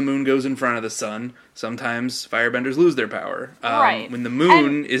 Sometimes the moon goes in front of the sun. Sometimes firebenders lose their power. When the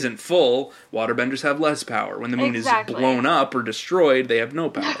moon isn't full, waterbenders have less power. When the moon is blown up or destroyed, they have no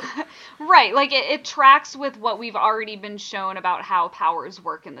power. Right, like it tracks with what we've already been shown about how powers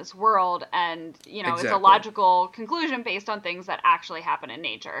work in this world, and you know it's a logical conclusion based on things that actually happen in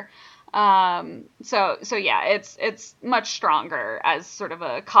nature. So yeah, it's much stronger as sort of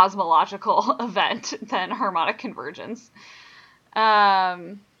a cosmological event than harmonic convergence. But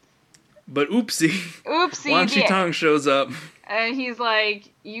oopsie, Wan Shi Tong shows up, and he's like,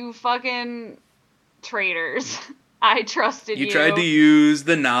 "You fucking traitors." I trusted you. You tried to use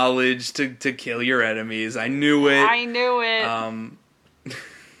the knowledge to kill your enemies. I knew it.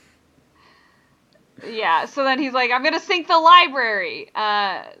 Yeah, so then he's like, I'm going to sink the library.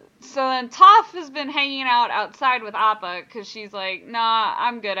 So then Toph has been hanging out outside with Appa because she's like, nah,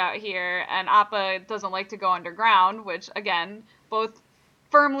 I'm good out here. And Appa doesn't like to go underground, which, again, both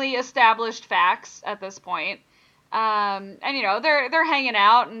firmly established facts at this point. And, you know, they're hanging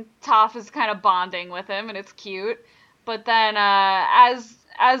out, and Toph is kind of bonding with him, and it's cute. But then, as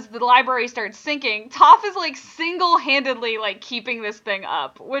the library starts sinking, Toph is, like, single-handedly, like, keeping this thing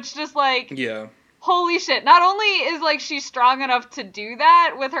up. Which just, like... yeah. Holy shit. Not only is, like, she strong enough to do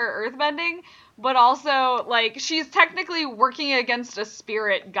that with her earthbending, but also, like, she's technically working against a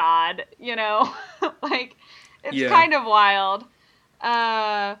spirit god, you know? Like, it's kind of wild.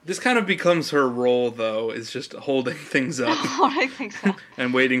 This kind of becomes her role, though, is just holding things up. Holding things up.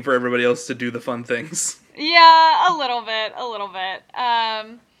 And waiting for everybody else to do the fun things. Yeah, a little bit.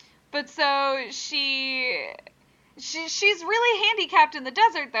 But so she's really handicapped in the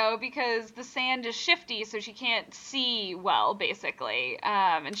desert, though, because the sand is shifty, so she can't see well, basically.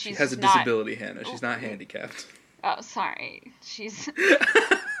 And she has a disability, Hannah. She's not handicapped. Oh, sorry. She's...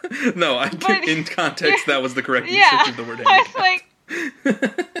 No, in context, that was the correct usage of the word handicapped. I was like...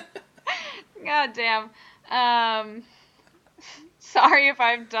 God damn. Sorry if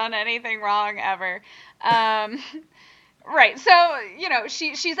I've done anything wrong ever. Right, so,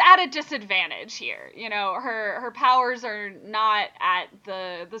 she's at a disadvantage here. Her powers are not at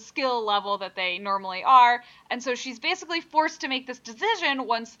the skill level that they normally are, and so she's basically forced to make this decision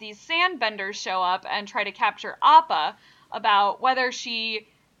once these sandbenders show up and try to capture Appa about whether she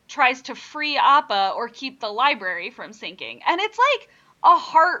tries to free Appa or keep the library from sinking. And it's, a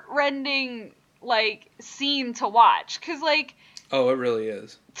heart-rending, scene to watch, because, Oh, it really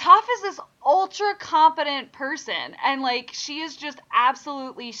is. Toph is this ultra competent person, and she is just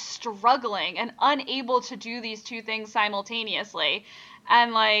absolutely struggling and unable to do these two things simultaneously.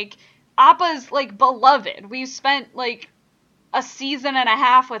 And Appa's beloved. We've spent a season and a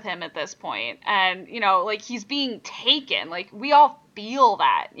half with him at this point, and he's being taken. We all feel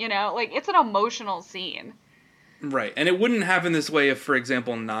that, it's an emotional scene. Right, and it wouldn't happen this way if, for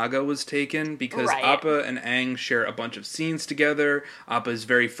example, Naga was taken, because Appa and Aang share a bunch of scenes together. Appa is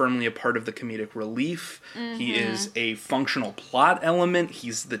very firmly a part of the comedic relief. Mm-hmm. He is a functional plot element.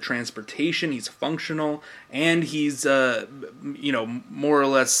 He's the transportation. He's functional, and he's, more or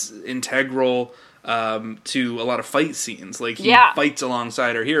less integral to a lot of fight scenes. He fights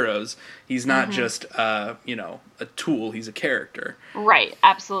alongside our heroes. He's not just, a tool. He's a character. Right,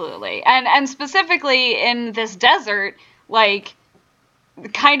 absolutely. And specifically in this desert,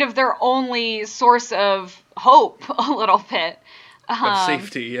 kind of their only source of hope, a little bit. Of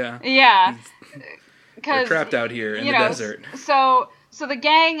safety, yeah. Yeah. They're trapped out here in the desert. So the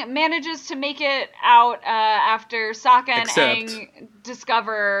gang manages to make it out after Sokka and Aang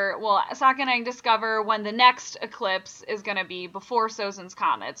discover when the next eclipse is going to be before Sozin's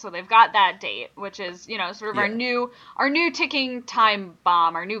Comet. So they've got that date, which is, sort of our new ticking time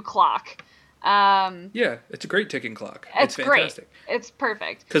bomb, our new clock. Yeah, it's a great ticking clock. It's fantastic. Great. It's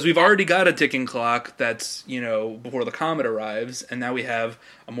perfect. Because we've already got a ticking clock that's, before the comet arrives, and now we have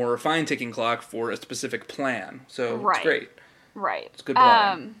a more refined ticking clock for a specific plan. So it's great. Right. It's good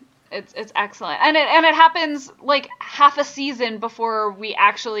writing. It's excellent. And it happens half a season before we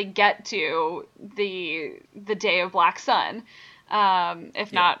actually get to the Day of Black Sun.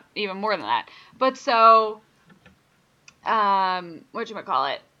 If not even more than that. But so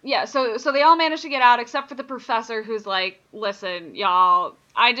whatchamacallit? Yeah, so they all manage to get out except for the professor, who's like, "Listen, y'all,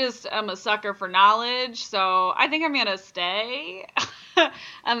 I just am a sucker for knowledge, so I think I'm gonna stay."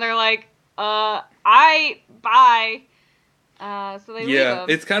 And they're like, bye. So they leave him.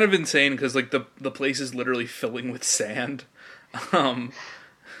 It's kind of insane because the place is literally filling with sand. I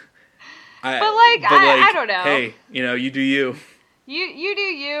don't know. Hey, you do you. You do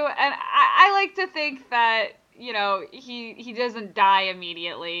you, and I like to think that he doesn't die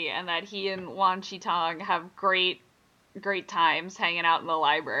immediately, and that he and Wan Chi-tong have great times hanging out in the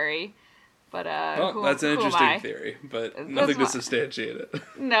library. But that's an interesting theory, but nothing to substantiate it.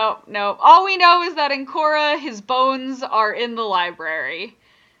 No. All we know is that in Korra, his bones are in the library.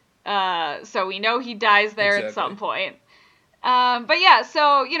 So we know he dies there at some point. But yeah,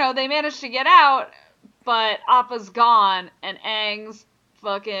 so, they managed to get out, but Appa's gone, and Aang's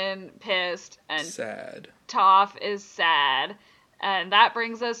fucking pissed, and sad. Toph is sad. And that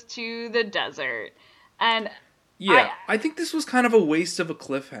brings us to the desert. And yeah, I think this was kind of a waste of a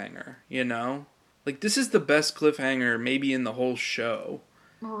cliffhanger, This is the best cliffhanger maybe in the whole show.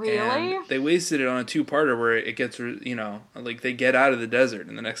 Really? And they wasted it on a two-parter where it gets, they get out of the desert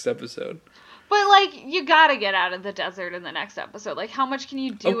in the next episode. But, you gotta get out of the desert in the next episode. How much can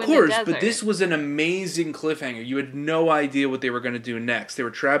you do in the desert? Of course, but this was an amazing cliffhanger. You had no idea what they were going to do next. They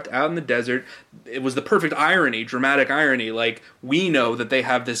were trapped out in the desert. It was the perfect irony, dramatic irony. We know that they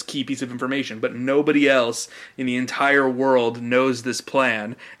have this key piece of information, but nobody else in the entire world knows this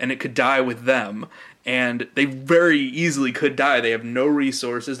plan, and it could die with them. And they very easily could die. They have no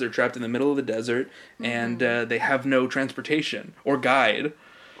resources. They're trapped in the middle of the desert, and they have no transportation or guide.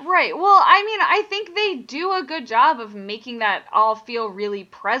 Right. Well, I think they do a good job of making that all feel really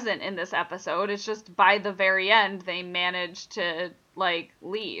present in this episode. It's just by the very end, they manage to,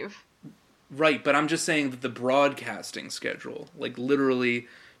 leave. Right, but I'm just saying that the broadcasting schedule, literally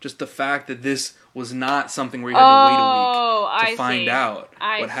Just the fact that this was not something where you had to wait a week to find out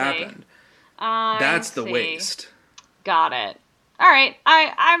what happened. That's the waste. Got it. All right.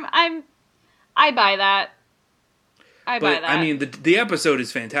 I buy that. I buy that. I mean, the episode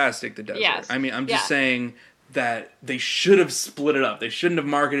is fantastic, The Desert. Yes. I mean, I'm just saying that they should have split it up. They shouldn't have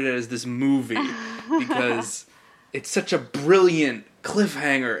marketed it as this movie because it's such a brilliant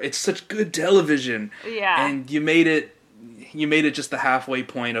cliffhanger. It's such good television. Yeah. And you made it just the halfway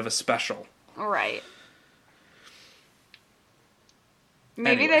point of a special. Right.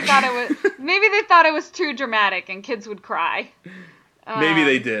 Maybe they thought it was too dramatic and kids would cry. Maybe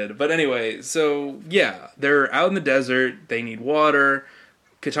they did. But anyway, so yeah, they're out in the desert, they need water.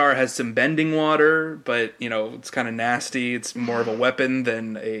 Katara has some bending water, but it's kind of nasty. It's more of a weapon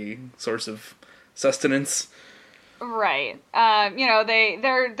than a source of sustenance. Right.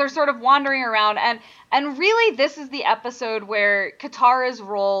 They're sort of wandering around, and really this is the episode where Katara's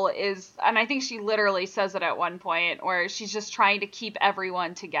role is, and I think she literally says it at one point, where she's just trying to keep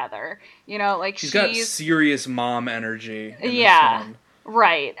everyone together. She's got serious mom energy. Yeah.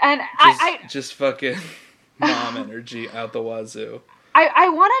 Right. And just fucking mom energy out the wazoo. I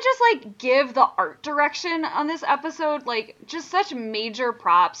want to just give the art direction on this episode just such major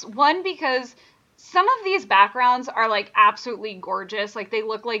props. One, because some of these backgrounds are absolutely gorgeous. They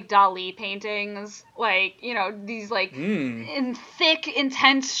look like Dali paintings. These in thick,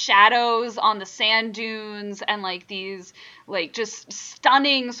 intense shadows on the sand dunes, and these just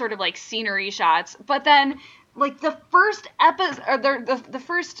stunning sort of scenery shots. But then the first episode, or the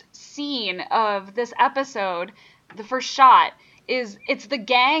first scene of this episode, the first shot it's the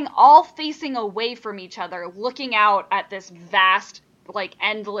gang all facing away from each other, looking out at this vast,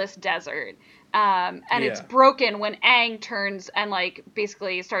 endless desert. And it's broken when Aang turns and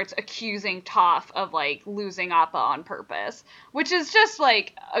basically starts accusing Toph of losing Appa on purpose, which is just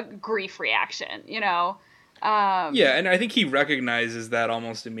a grief reaction, Yeah, and I think he recognizes that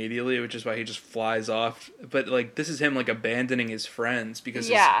almost immediately, which is why he just flies off. But this is him abandoning his friends because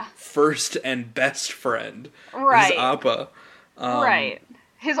his first and best friend is Appa. Right.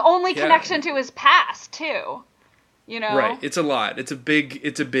 His only connection to his past too. Right. It's a lot. It's a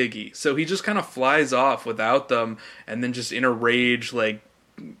biggie. So he just kind of flies off without them, and then just in a rage,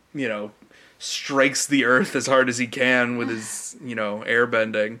 strikes the earth as hard as he can with his,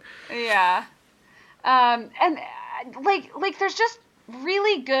 airbending. Yeah. And there's just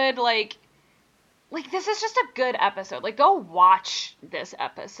really good, this is just a good episode. Go watch this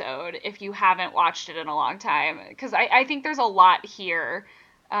episode if you haven't watched it in a long time. Because I think there's a lot here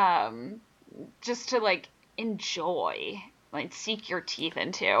just to, enjoy, seek your teeth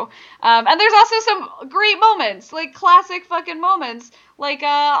into. And there's also some great moments, classic fucking moments,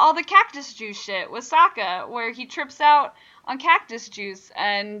 all the cactus juice shit with Sokka, where he trips out on cactus juice,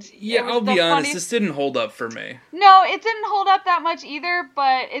 and I'll be honest, this didn't hold up for me. No, it didn't hold up that much either,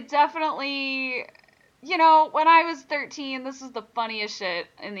 but it definitely, when I was 13, this was the funniest shit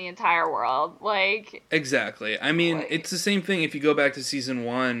in the entire world. Exactly. I mean, it's the same thing if you go back to season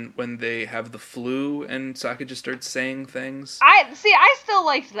 1 when they have the flu and Sokka just starts saying things. I still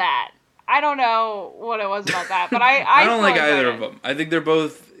liked that. I don't know what it was about that, but I don't like either of them. I think they're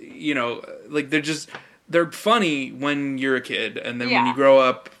both, they're funny when you're a kid, and then when you grow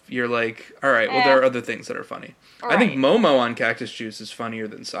up, you're like, all right, well, there are other things that are funny. Right. I think Momo on Cactus Juice is funnier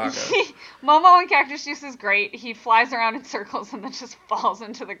than Sokka. Momo on Cactus Juice is great. He flies around in circles and then just falls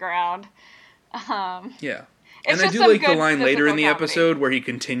into the ground. Yeah. And I do like the line later in the episode where he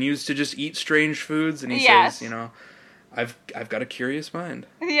continues to just eat strange foods, and he says, I've got a curious mind.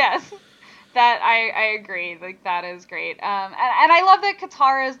 Yes. That, I agree. That is great. And I love that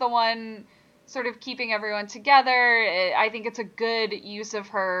Katara is the one sort of keeping everyone together. I think it's a good use of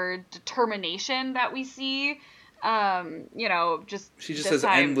her determination that we see. She just has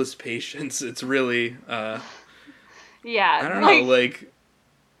endless patience. It's really, yeah. I don't know,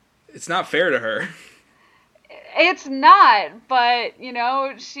 it's not fair to her. It's not, but,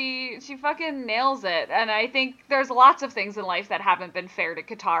 she fucking nails it. And I think there's lots of things in life that haven't been fair to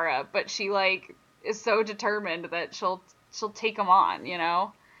Katara, but she, is so determined that she'll take them on,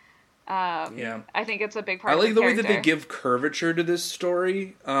 I think it's a big part of the character. I like the way that they give curvature to this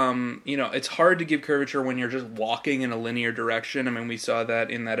story. It's hard to give curvature when you're just walking in a linear direction. I mean, we saw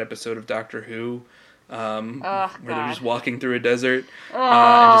that in that episode of Doctor Who, where they're just walking through a desert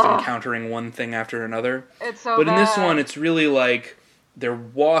and just encountering one thing after another. It's so But bad. In this one, it's really they're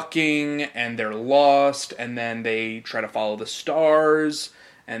walking and they're lost, and then they try to follow the stars,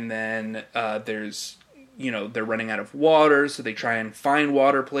 and then there's... they're running out of water, so they try and find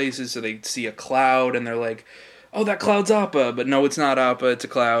water places, so they see a cloud, and they're like, oh, that cloud's Appa, but no, it's not Appa, it's a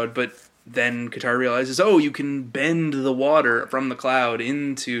cloud. But then Katara realizes, oh, you can bend the water from the cloud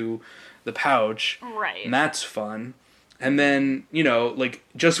into the pouch. Right. And that's fun. And then, you know, like,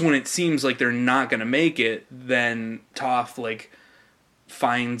 just when it seems like they're not going to make it, then Toph, like,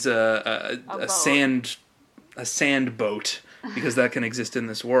 finds a sand boat, because that can exist in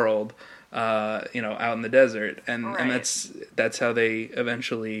this world, you know, out in the desert. And that's how they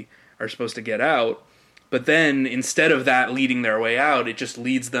eventually are supposed to get out. But then, instead of that leading their way out, it just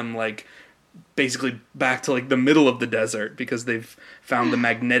leads them, like, basically back to, like, the middle of the desert, because they've found the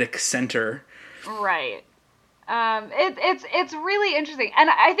magnetic center. Right. It's really interesting, and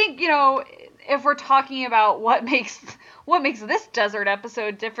I think, you know, if we're talking about what makes this desert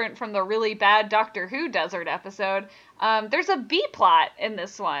episode different from the really bad Doctor Who desert episode, there's a B plot in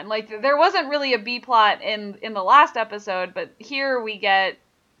this one. Like, there wasn't really a B plot in the last episode, but here we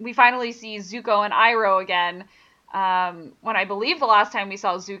finally see Zuko and Iroh again. When I believe the last time we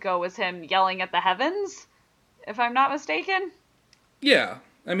saw Zuko was him yelling at the heavens, if I'm not mistaken. Yeah.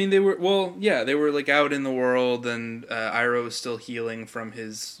 I mean, they were like out in the world, and Iroh was still healing from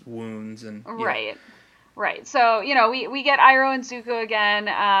his wounds, and yeah. Right. So, you know, we get Iroh and Zuko again,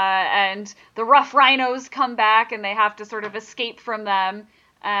 and the rough rhinos come back, and they have to sort of escape from them,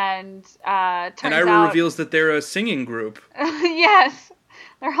 and turns and Iroh reveals that they're a singing group. Yes,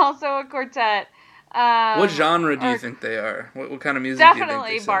 they're also a quartet. What genre do you think they are? What kind of music do you think they sing?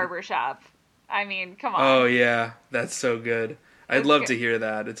 Definitely barbershop. I mean, come on. Oh yeah, that's so good. I'd love to hear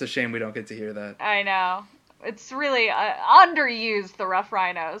that. It's a shame we don't get to hear that. I know. It's really underused, the Rough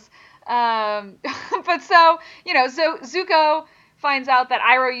Rhinos. But so Zuko finds out that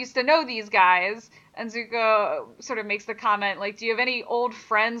Iroh used to know these guys, and Zuko sort of makes the comment, like, do you have any old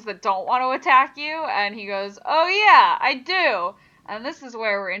friends that don't want to attack you? And he goes, oh yeah, I do. And this is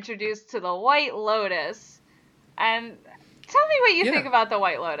where we're introduced to the White Lotus. And tell me what you think about the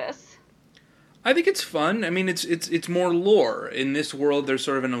White Lotus. I think it's fun. I mean, it's more lore. In this world, there's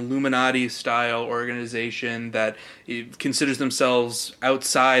sort of an Illuminati-style organization that considers themselves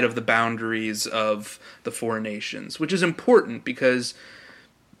outside of the boundaries of the four nations, which is important because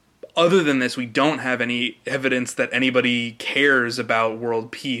other than this, we don't have any evidence that anybody cares about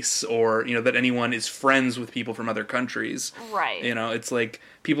world peace, or, you know, that anyone is friends with people from other countries. Right. You know, it's like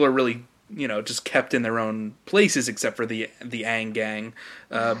people are really, you know, just kept in their own places, except for the Aang gang.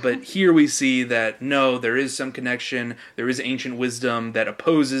 But here we see that, no, there is some connection. There is ancient wisdom that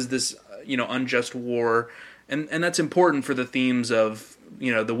opposes this, you know, unjust war. And that's important for the themes of,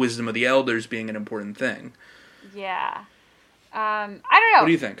 you know, the wisdom of the elders being an important thing. Yeah. I don't know. What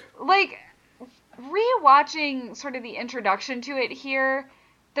do you think? Like, rewatching sort of the introduction to it here,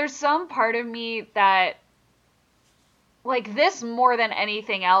 there's some part of me that, like, this more than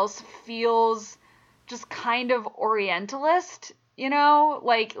anything else feels just kind of Orientalist, you know?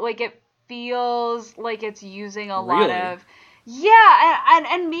 Like it feels like it's using a lot of... Yeah,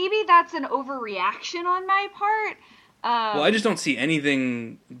 and maybe that's an overreaction on my part. Well, I just don't see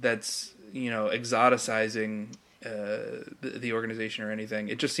anything that's, you know, exoticizing the organization or anything.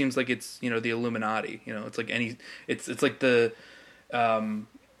 It just seems like it's, you know, the Illuminati. You know, it's like it's like the...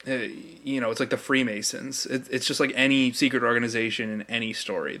 you know, it's like the Freemasons. It's just like any secret organization in any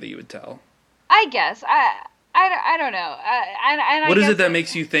story that you would tell. I guess. I don't know. What is it that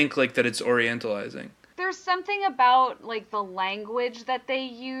makes you think like that it's Orientalizing? There's something about like the language that they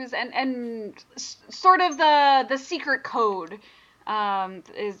use, and sort of the secret code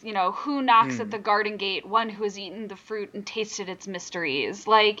is, you know, who knocks at the garden gate? One who has eaten the fruit and tasted its mysteries.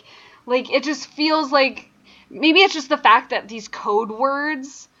 Like it just feels like, maybe it's just the fact that these code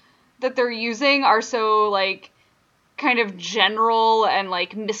words that they're using are so, like, kind of general and,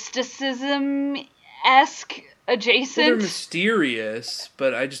 like, mysticism-esque adjacent. Well, they're mysterious,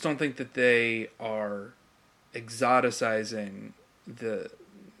 but I just don't think that they are exoticizing the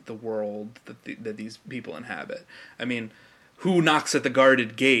world that these people inhabit. I mean, who knocks at the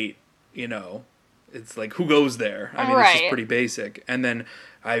guarded gate, you know? It's like, who goes there? I mean, It's just pretty basic. And then,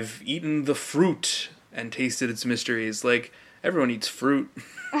 I've eaten the fruit and tasted its mysteries. Like, everyone eats fruit.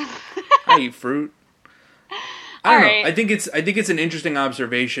 I eat fruit. I don't know. I think it's an interesting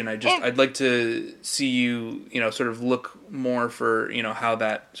observation. I'd like to see you, you know, sort of look more for, you know, how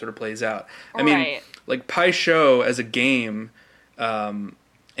that sort of plays out. I mean, like Pai Sho as a game, and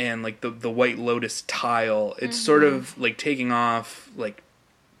like the White Lotus tile, it's sort of like taking off, like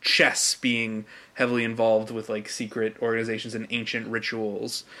chess being heavily involved with like secret organizations and ancient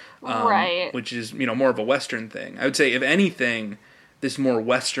rituals, which is, you know, more of a Western thing. I would say, if anything, this more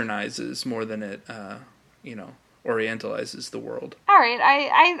Westernizes more than it, you know, Orientalizes the world. All right,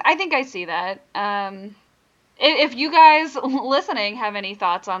 I think I see that. if you guys listening have any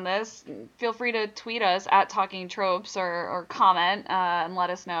thoughts on this, feel free to tweet us at Talking Tropes or comment and let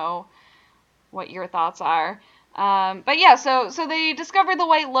us know what your thoughts are. But yeah, so they discover the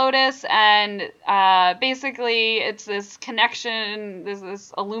White Lotus, and basically it's this connection,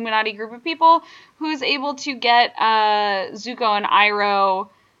 this Illuminati group of people who's able to get Zuko and Iroh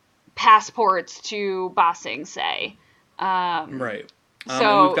passports to Ba Sing Se. Right.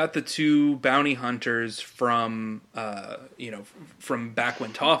 And we've got the two bounty hunters from, from back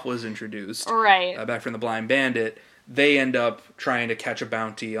when Toph was introduced. Right. Back from the Blind Bandit. They end up trying to catch a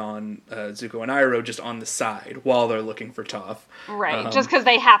bounty on Zuko and Iroh just on the side while they're looking for Toph. Right, just because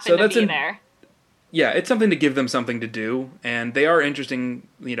they happen to be there. Yeah, it's something to give them something to do, and they are interesting,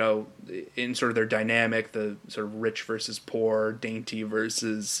 in sort of their dynamic, the sort of rich versus poor, dainty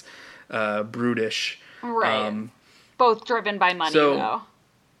versus brutish. Right. Both driven by money, though.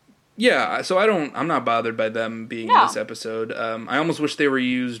 Yeah, so I'm not bothered by them being in this episode. I almost wish they were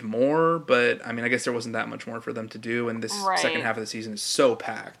used more, but I mean, I guess there wasn't that much more for them to do, and this second half of the season is so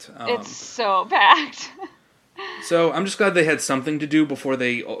packed. It's so packed. So I'm just glad they had something to do before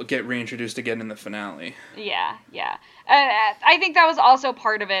they get reintroduced again in the finale. Yeah. I think that was also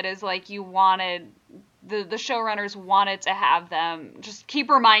part of it, is like you wanted, the showrunners wanted to have them just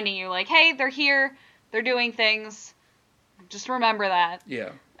keep reminding you, like, hey, they're here, they're doing things, just remember that.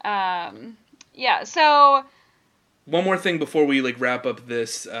 Yeah. So one more thing before we wrap up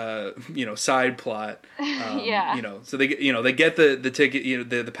this side plot. So they get the ticket,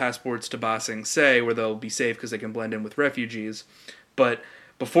 the passports to Ba Sing Se, where they'll be safe because they can blend in with refugees. But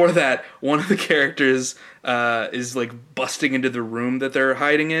before that, one of the characters is busting into the room that they're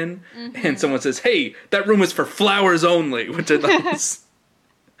hiding in, and someone says, "Hey, that room is for flowers only," which I thought was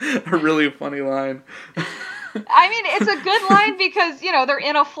a really funny line. I mean, it's a good line because, they're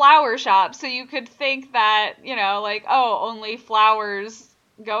in a flower shop, so you could think that, only flowers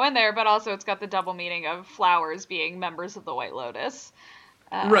go in there, but also it's got the double meaning of flowers being members of the White Lotus.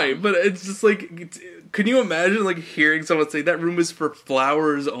 Right, but it's just can you imagine hearing someone say that room is for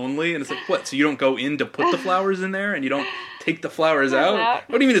flowers only? And it's what, so you don't go in to put the flowers in there and you don't take the flowers out?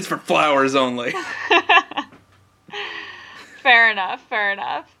 What do you mean it's for flowers only? Fair enough.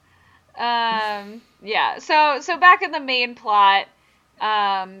 So back in the main plot,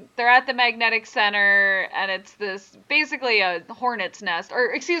 they're at the magnetic center, and it's this basically a hornet's nest,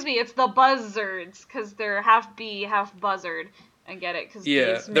 or excuse me, it's the buzzards, because they're half bee, half buzzard. I get it,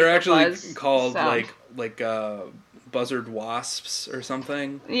 because they're actually called buzzard wasps or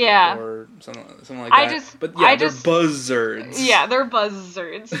something. Yeah, or something like that. They're buzzards. Yeah, they're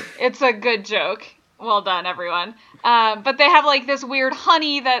buzzards. It's a good joke. Well done, everyone. But they have this weird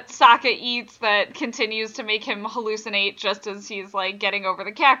honey that Sokka eats that continues to make him hallucinate just as he's getting over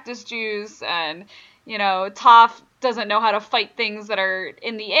the cactus juice. And, Toph doesn't know how to fight things that are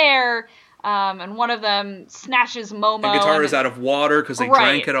in the air. And one of them snatches Momo. And Katara's out of water because they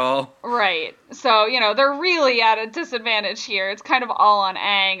drank it all. Right. So, they're really at a disadvantage here. It's kind of all on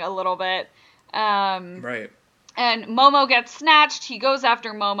Aang a little bit. Right. And Momo gets snatched, he goes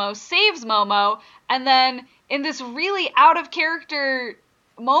after Momo, saves Momo, and then in this really out-of-character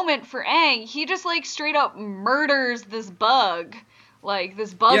moment for Aang, he just, straight up murders this bug.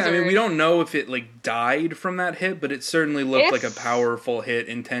 This buzzard. Yeah, I mean, we don't know if it, died from that hit, but it certainly looked like a powerful hit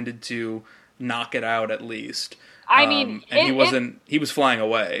intended to knock it out at least. I mean, and he was flying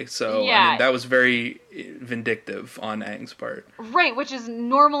away, so yeah. I mean, that was very vindictive on Aang's part. Right, which is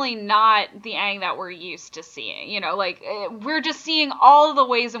normally not the Aang that we're used to seeing. We're just seeing all the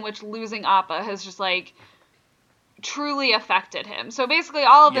ways in which losing Appa has just, truly affected him. So basically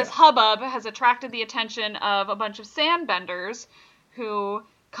all of this hubbub has attracted the attention of a bunch of sandbenders who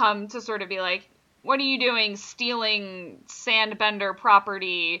come to sort of be like, what are you doing stealing sandbender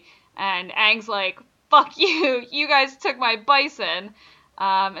property? And Aang's like, fuck you, you guys took my bison.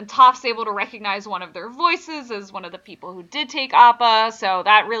 And Toph's able to recognize one of their voices as one of the people who did take Appa, so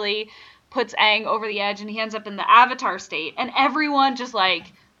that really puts Aang over the edge, and he ends up in the Avatar state, and everyone just,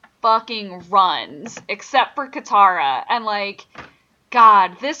 fucking runs, except for Katara, and,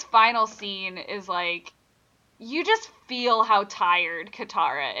 God, this final scene is, you just feel how tired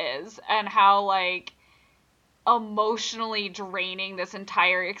Katara is, and how, emotionally draining this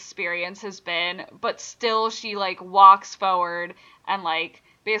entire experience has been, but still she walks forward and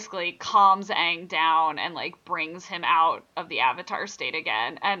basically calms Aang down and brings him out of the Avatar state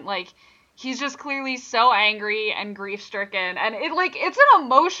again, and he's just clearly so angry and grief stricken, and it's an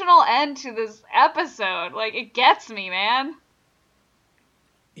emotional end to this episode. It gets me, man.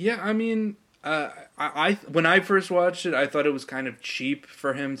 Yeah, I mean, I when I first watched it, I thought it was kind of cheap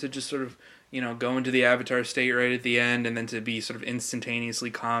for him to just sort of go into the Avatar state right at the end, and then to be sort of instantaneously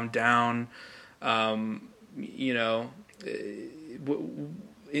calmed down.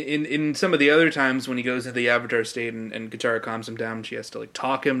 In some of the other times when he goes into the Avatar state and Katara calms him down, she has to like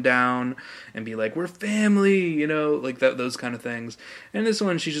talk him down and be like, "We're family," like those kind of things. And this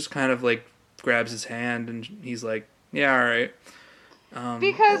one, she just kind of like grabs his hand and he's like, "Yeah, all right."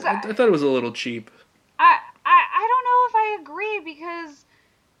 Because I thought it was a little cheap. I don't know if I agree, because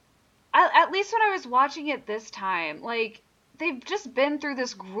at least when I was watching it this time, like, they've just been through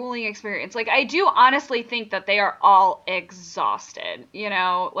this grueling experience. Like, I do honestly think that they are all exhausted,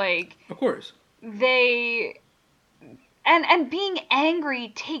 like... Of course. They... And being angry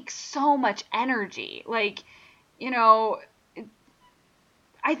takes so much energy. Like,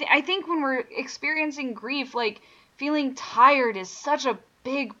 I think when we're experiencing grief, like, feeling tired is such a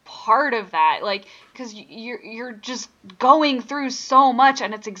big part of that, like, because you're just going through so much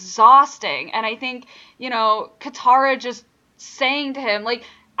and it's exhausting. And I think, Katara just saying to him, like,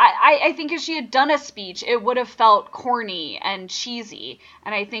 I think if she had done a speech, it would have felt corny and cheesy.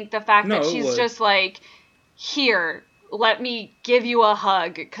 And I think the fact that she's just like, "Here, let me give you a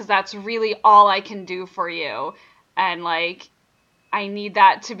hug, because that's really all I can do for you. And, like, I need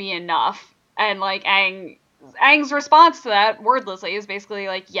that to be enough." And, like, Aang's response to that, wordlessly, is basically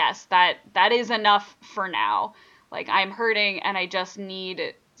like, "Yes, that is enough for now. Like, I'm hurting and I just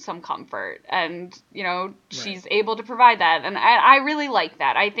need some comfort." And, she's able to provide that. And I really like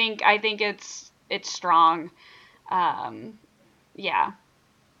that. I think it's strong. Yeah.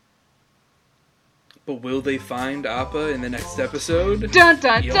 But will they find Appa in the next episode? Dun dun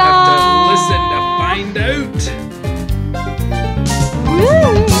dun! You'll have to listen to find out.